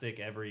plastic,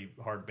 every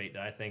hard bait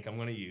that I think I'm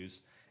going to use.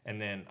 And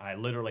then I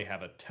literally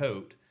have a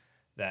tote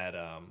that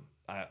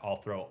I'll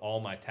throw all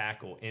my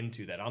tackle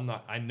into that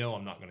I know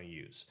I'm not going to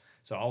use.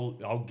 So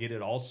I'll get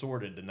it all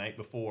sorted the night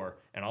before,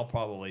 and I'll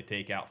probably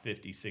take out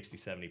 50, 60,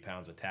 70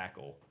 pounds of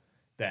tackle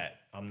that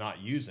I'm not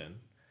using,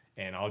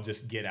 and I'll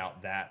just get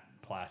out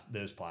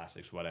those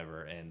plastics,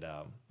 whatever. And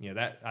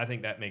that, I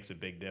think that makes a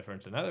big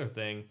difference. Another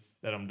thing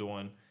that I'm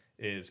doing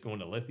is going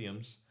to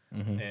lithiums,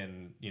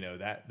 and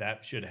that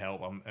should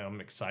help.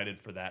 I'm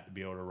excited for that, to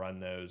be able to run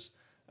those,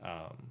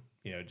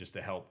 just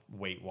to help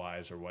weight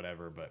wise or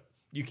whatever. But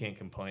you can't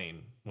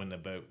complain when the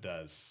boat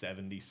does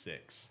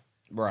 76.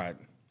 Right.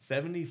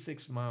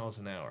 76 miles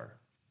an hour,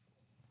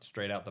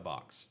 straight out the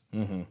box.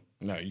 Mm-hmm.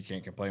 No, you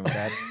can't complain with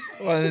that.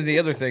 Well, and then the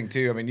other thing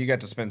too, I mean, you got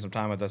to spend some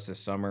time with us this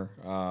summer.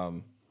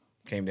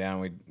 Came down,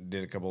 we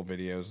did a couple of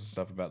videos and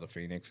stuff about the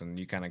Phoenix, and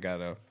you kind of got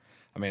to,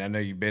 I mean, I know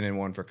you've been in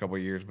one for a couple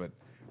of years, but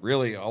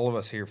really all of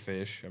us here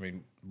fish. I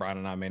mean, Brian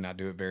and I may not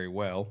do it very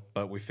well,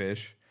 but we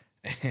fish.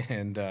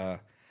 And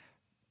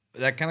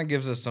that kind of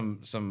gives us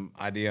some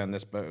idea on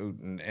this boat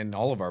and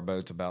all of our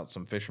boats about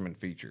some fisherman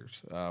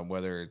features,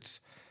 whether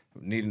it's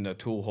needing a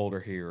tool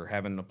holder here or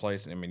having a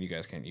place. I mean, you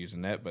guys can't use a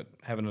net, but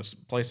having a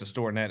place to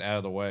store a net out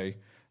of the way.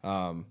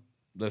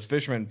 Those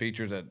fisherman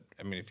features that,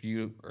 I mean, if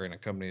you are in a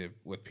company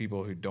with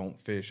people who don't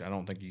fish, I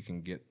don't think you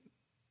can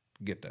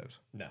get those.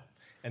 No.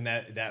 And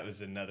that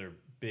was another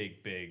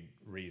big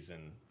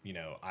reason,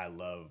 I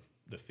love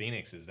the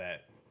Phoenix, is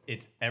that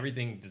it's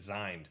everything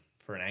designed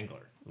for an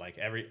angler. Like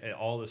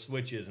all the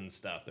switches and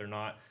stuff, they're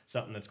not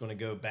something that's going to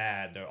go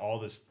bad. They're all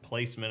this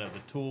placement of the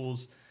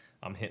tools.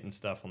 I'm hitting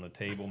stuff on the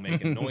table,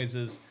 making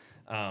noises.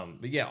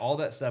 But yeah, all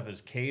that stuff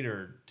is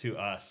catered to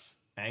us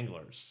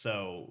anglers.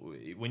 So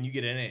when you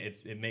get in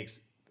it, it makes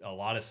a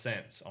lot of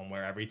sense on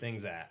where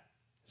everything's at.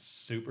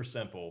 Super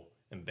simple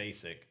and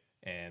basic,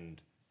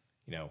 and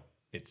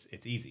it's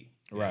easy.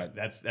 Right.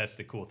 That's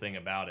the cool thing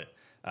about it.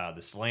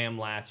 The slam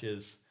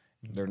latches.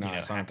 They're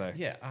nice, aren't they?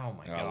 Yeah. Oh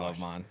my gosh. I love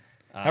mine.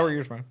 How are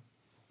yours, man?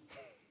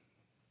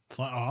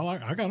 I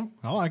got them.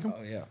 I like them.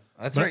 Oh yeah,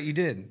 that's right. You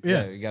did.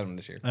 Yeah, you got them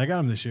this year. I got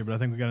them this year, but I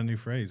think we got a new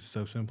phrase.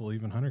 So simple,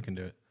 even Hunter can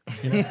do it.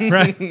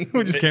 Right?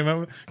 We just came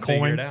up with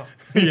Figure it out.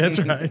 Yeah, that's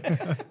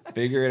right.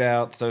 Figure it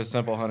out. So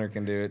simple, Hunter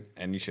can do it,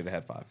 and you should have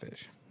had 5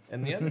 fish.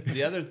 And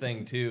the other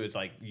thing too is,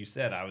 like you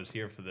said, I was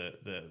here for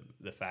the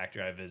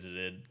factory I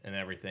visited and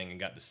everything, and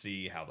got to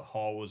see how the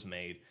hull was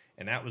made,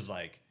 and that was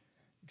like,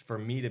 for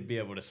me to be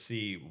able to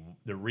see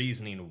the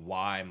reasoning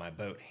why my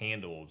boat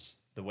handles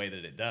the way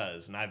that it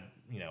does. And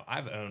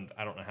I've owned,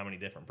 I don't know how many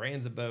different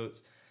brands of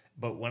boats,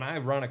 but when I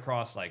run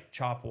across like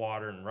chop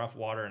water and rough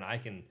water, and I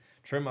can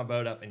trim my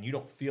boat up and you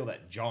don't feel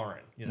that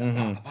jarring,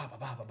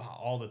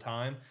 all the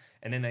time.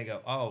 And then they go,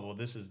 oh, well,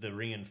 this is the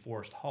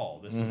reinforced hull.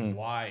 This is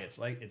why it's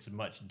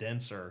much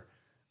denser.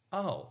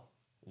 Oh,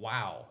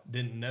 wow.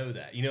 Didn't know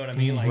that. You know what I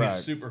mean? Like, right.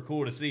 It's super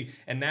cool to see.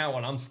 And now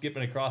when I'm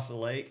skipping across the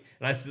lake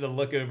and I sit and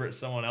look over at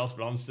someone else,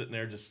 but I'm sitting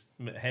there just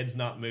head's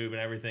not moving,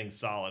 everything's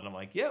solid. And I'm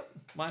like, yep,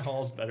 my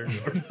hull's better than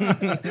yours.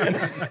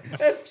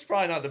 That's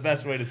probably not the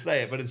best way to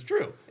say it, but it's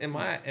true. In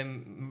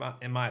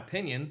my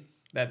opinion,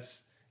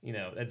 that's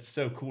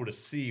so cool to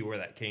see where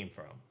that came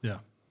from. Yeah.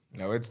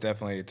 No, it's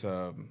definitely,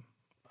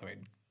 I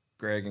mean,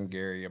 Greg and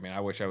Gary, I mean, I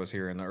wish I was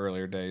here in the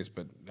earlier days,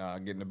 but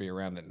getting to be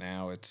around it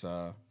now,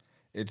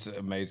 it's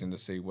amazing to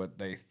see what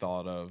they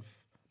thought of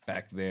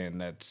back then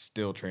that's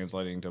still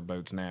translating to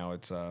boats now.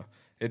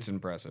 It's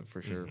impressive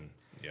for sure.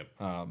 Mm-hmm. Yep.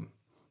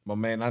 Well,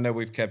 man, I know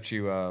we've kept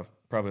you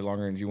probably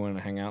longer than you wanted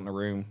to hang out in the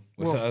room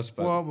with us.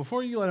 But well,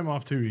 before you let him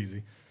off too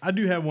easy, I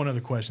do have one other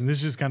question. This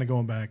is just kind of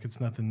going back.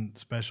 It's nothing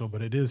special,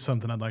 but it is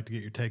something I'd like to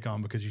get your take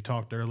on, because you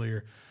talked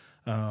earlier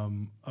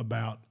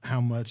about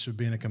how much of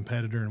being a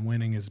competitor and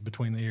winning is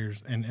between the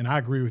ears. And I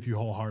agree with you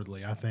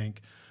wholeheartedly. I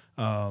think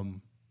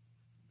I'm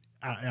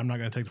not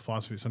going to take the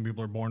philosophy some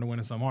people are born to win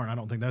and some aren't. I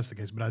don't think that's the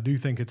case, but I do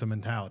think it's a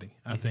mentality.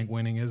 I think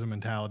winning is a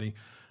mentality.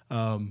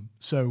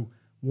 So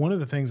one of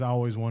the things I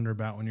always wonder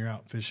about when you're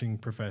out fishing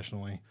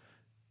professionally,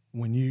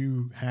 when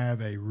you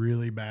have a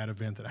really bad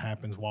event that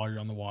happens while you're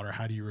on the water,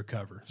 how do you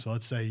recover? So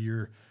let's say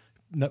you're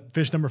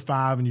fish number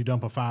 5 and you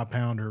dump a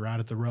 5-pounder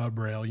right at the rub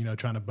rail,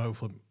 trying to boat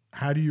flip.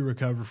 How do you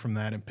recover from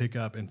that and pick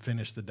up and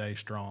finish the day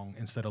strong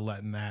instead of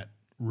letting that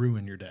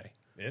ruin your day?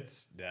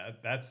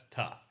 that's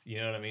tough. You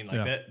know what I mean?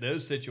 Like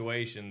those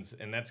situations,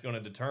 and that's going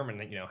to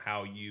determine,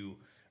 how you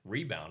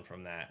rebound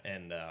from that.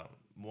 And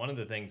one of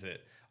the things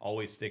that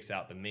always sticks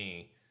out to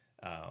me,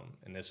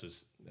 and this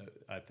was,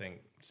 I think,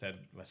 said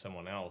by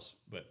someone else,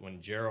 but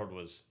when Gerald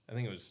was, I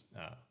think it was,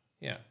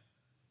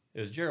 it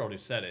was Gerald who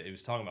said it. He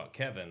was talking about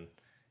Kevin.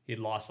 He had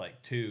lost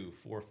like 2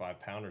 4 or 5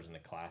 pounders in the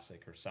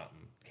Classic or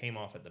something. Came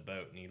off at the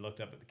boat, and he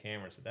looked up at the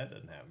camera and said, "That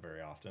doesn't happen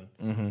very often."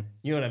 Mm-hmm.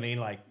 You know what I mean?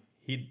 Like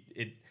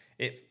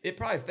it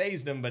probably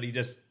phased him, but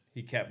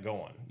he kept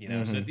going.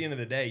 So at the end of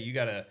the day, you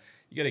gotta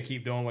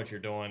keep doing what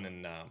you're doing.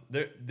 And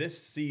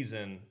this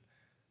season,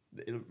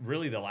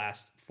 really the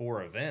last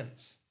 4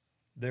 events,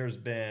 there's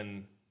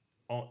been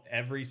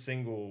every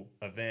single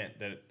event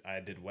that I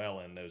did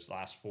well in those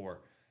last 4.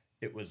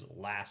 It was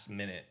last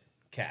minute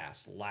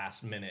cast,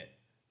 last minute.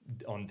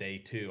 On day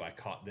 2, I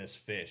caught this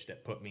fish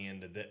that put me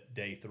into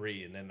day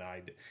 3, and then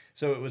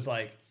so it was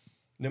like,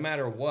 no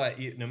matter what,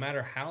 no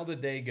matter how the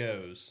day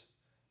goes,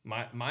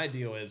 my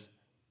deal is,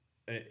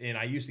 and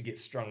I used to get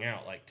strung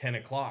out like 10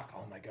 o'clock.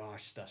 Oh my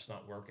gosh, stuff's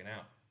not working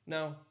out.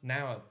 No,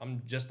 now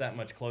I'm just that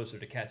much closer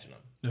to catching them.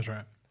 That's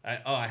right.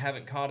 I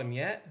haven't caught them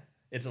yet.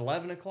 It's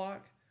 11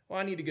 o'clock. Well,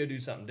 I need to go do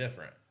something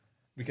different.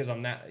 Because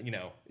I'm not,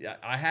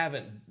 I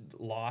haven't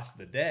lost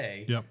the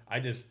day. Yep.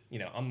 I just,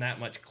 I'm that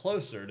much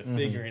closer to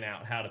figuring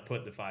out how to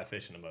put the 5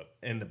 fish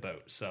in the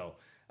boat. So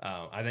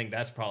I think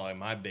that's probably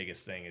my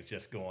biggest thing is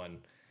just going,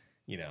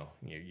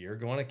 you're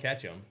going to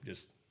catch them.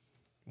 Just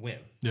win.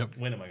 Yep.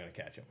 When am I going to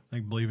catch them? I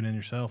think believing in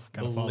yourself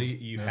kind of falls.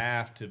 You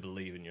have to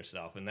believe in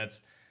yourself, and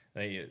that's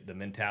the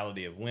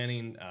mentality of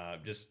winning.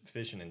 Just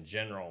fishing in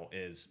general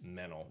is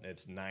mental.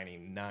 It's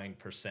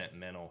 99%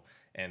 mental.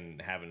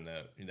 And having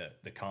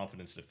the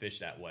confidence to fish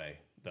that way,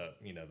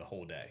 the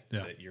whole day,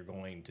 that you're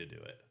going to do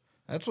it.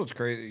 That's what's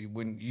crazy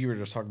when you were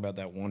just talking about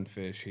that one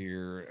fish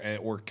here,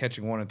 or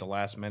catching one at the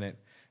last minute.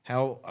 A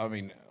lot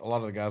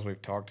of the guys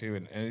we've talked to,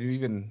 and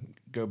even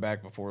go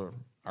back before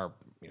our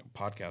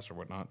podcasts or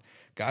whatnot,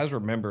 guys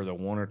remember the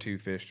 1 or 2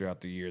 fish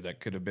throughout the year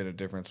that could have been a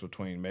difference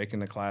between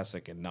making the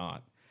Classic and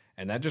not.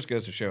 And that just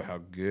goes to show how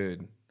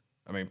good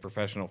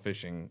professional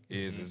fishing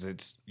is. Mm-hmm.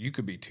 Is you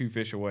could be 2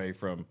 fish away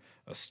from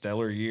a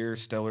stellar year,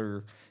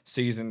 stellar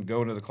season,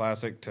 going to the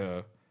Classic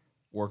to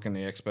working the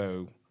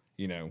Expo,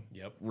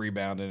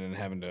 rebounding and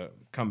having to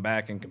come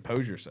back and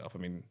compose yourself.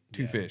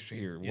 2 fish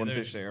here, 1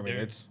 fish there.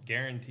 It's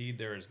guaranteed.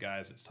 There's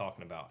guys that's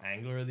talking about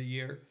Angler of the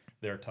Year.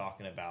 They're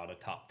talking about a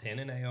top 10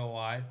 in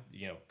AOI.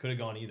 Could have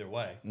gone either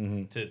way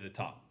to the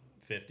top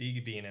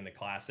 50 being in the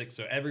Classic.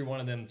 So every one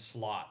of them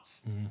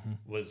slots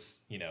was,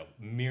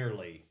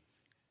 merely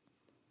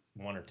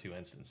 1 or 2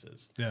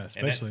 instances. Yeah,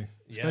 especially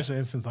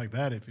instance like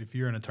that. If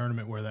you're in a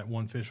tournament where that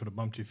one fish would have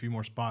bumped you a few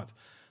more spots,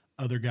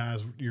 other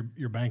guys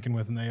you're banking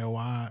with in the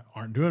AOI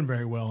aren't doing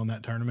very well in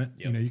that tournament.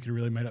 Yep. You could have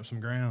really made up some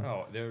ground.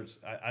 Oh,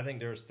 I think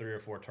there's 3 or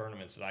 4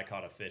 tournaments that I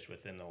caught a fish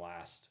within the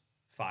last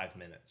 5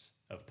 minutes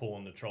of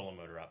pulling the trolling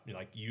motor up.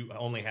 Like, you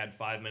only had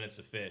 5 minutes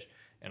to fish,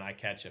 and I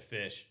catch a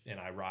fish and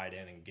I ride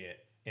in and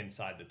get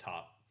inside the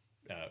top,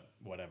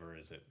 whatever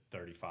is it,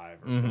 35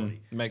 or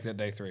 40. Make that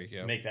day 3.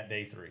 Yeah. Make that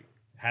day 3.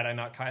 Had I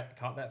not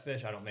caught that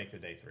fish, I don't make the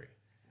day 3.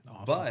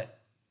 Awesome. But,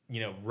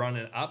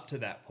 running up to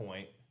that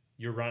point,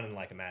 you're running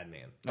like a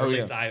madman. Or at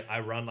least I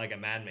run like a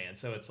madman.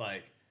 So it's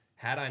like,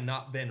 had I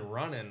not been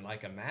running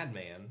like a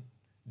madman,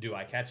 do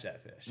I catch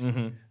that fish?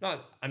 Mm-hmm.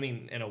 Not,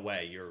 in a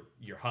way,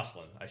 you're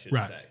hustling, I should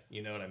say.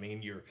 You know what I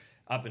mean? You're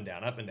up and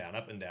down, up and down,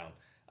 up and down,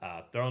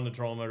 throwing the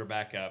trolling motor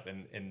back up.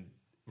 And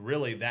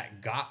really,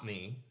 that got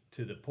me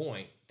to the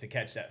point to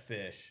catch that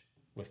fish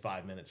with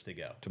 5 minutes to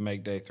go. To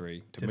make day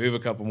 3. To move a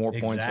couple more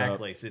points up.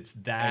 Exactly. So it's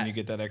that. And you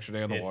get that extra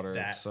day on the water.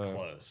 It's that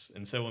close.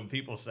 And so when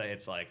people say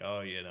it's like,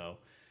 oh,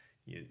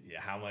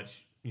 how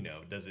much,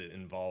 does it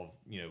involve,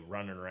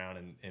 running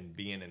around and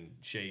being in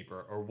shape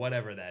or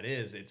whatever that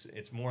is,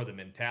 it's more the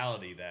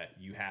mentality that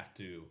you have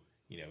to,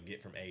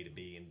 get from A to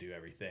B and do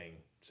everything.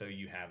 So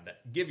you have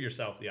that, give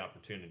yourself the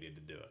opportunity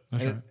to do it.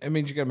 That's right. It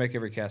means you got to make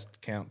every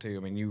cast count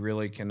too. You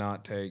really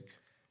cannot take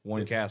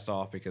one cast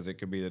off because it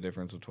could be the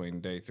difference between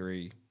day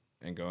 3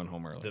 and going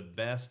home early. The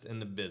best in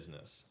the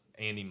business,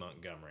 Andy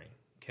Montgomery,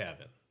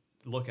 Kevin,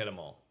 look at them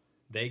all.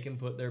 They can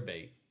put their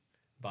bait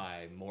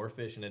by more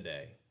fish in a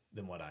day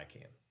than what I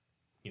can,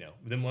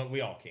 than what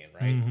we all can,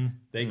 right? Mm-hmm.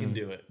 They can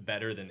do it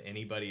better than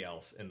anybody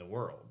else in the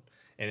world.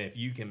 And if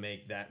you can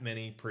make that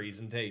many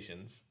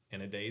presentations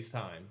in a day's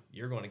time,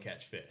 you're going to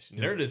catch fish.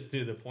 And they're just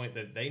to the point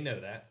that they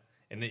know that.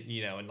 And that,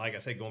 and like I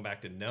said, going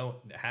back to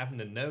having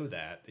to know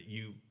that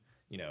you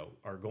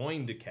are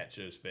going to catch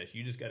those fish,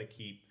 you just got to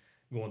keep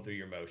going through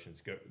your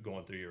motions,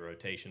 going through your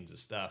rotations of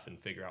stuff and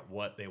figure out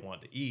what they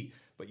want to eat.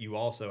 But you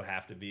also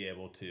have to be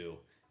able to,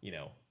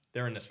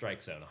 they're in the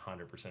strike zone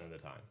 100% of the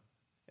time,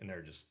 and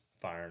they're just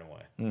firing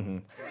away. Mm-hmm.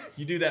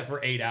 You do that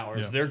for 8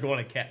 hours, they're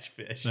going to catch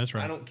fish. That's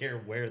right. I don't care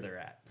where they're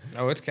at.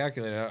 Oh, it's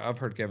calculated. I've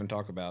heard Kevin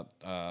talk about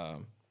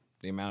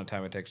the amount of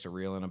time it takes to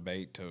reel in a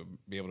bait to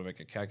be able to make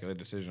a calculated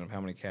decision of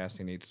how many casts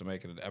he needs to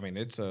make it. I mean,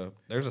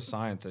 there's a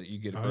science that you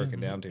get broken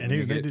down to.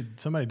 And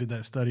somebody did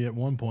that study at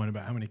one point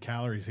about how many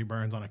calories he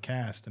burns on a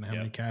cast and how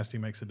many casts he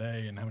makes a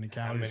day and how many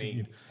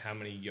calories. How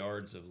many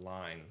yards of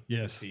line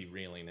Yes. is he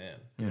reeling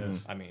in?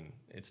 Yes. I mean,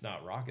 it's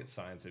not rocket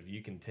science if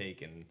you can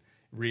take and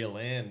reel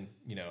in,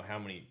 how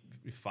many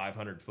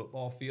 500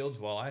 football fields.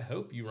 Well, I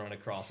hope you run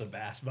across a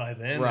bass by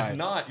then. Right. If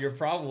not, you're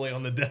probably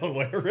on the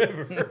Delaware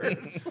River.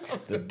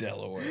 The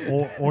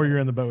Delaware. Or you're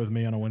in the boat with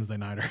me on a Wednesday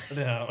nighter.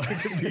 No.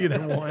 It could be either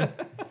one.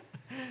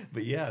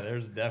 But yeah,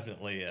 there's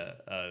definitely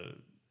a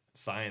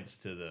science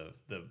to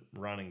the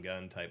run and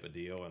gun type of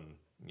deal, and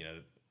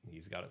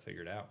he's got it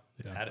figured out.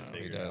 He's had it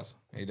figured out.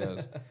 He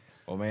does.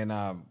 Well,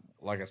 man,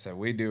 like I said,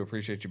 we do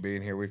appreciate you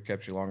being here. We've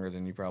kept you longer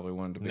than you probably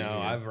wanted to be. No, here.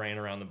 I've ran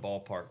around the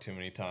ballpark too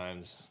many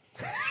times.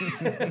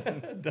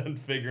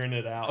 Done figuring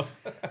it out.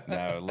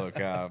 No, look,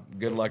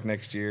 good luck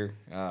next year.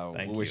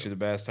 We wish you the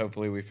best.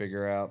 Hopefully we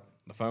figure out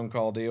the phone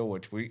call deal,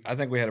 which I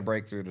think we had a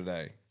breakthrough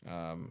today.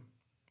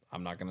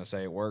 I'm not going to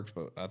say it works,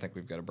 but I think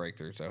we've got a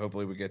breakthrough. So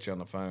hopefully we get you on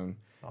the phone.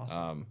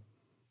 Awesome.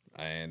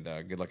 And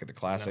good luck at the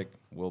Classic.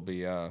 We'll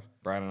be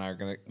Brian and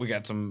I we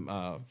got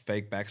some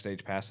fake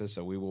backstage passes,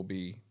 so we will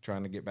be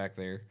trying to get back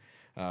there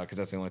because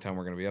that's the only time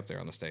we're going to be up there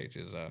on the stage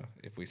is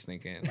if we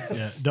sneak in.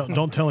 Yeah,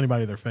 don't tell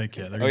anybody they're fake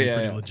yet. They're gonna be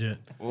pretty legit.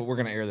 Well, we're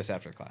going to air this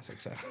after the Classic,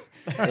 so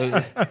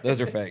those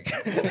are fake.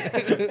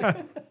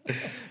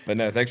 But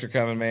no, thanks for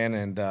coming, man,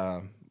 and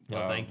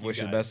thank you wish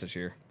you the guys. best this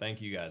year.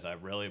 Thank you guys. I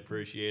really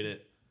appreciate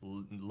it.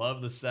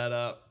 Love the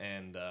setup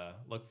and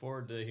look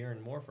forward to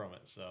hearing more from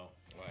it. So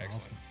Well,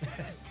 excellent.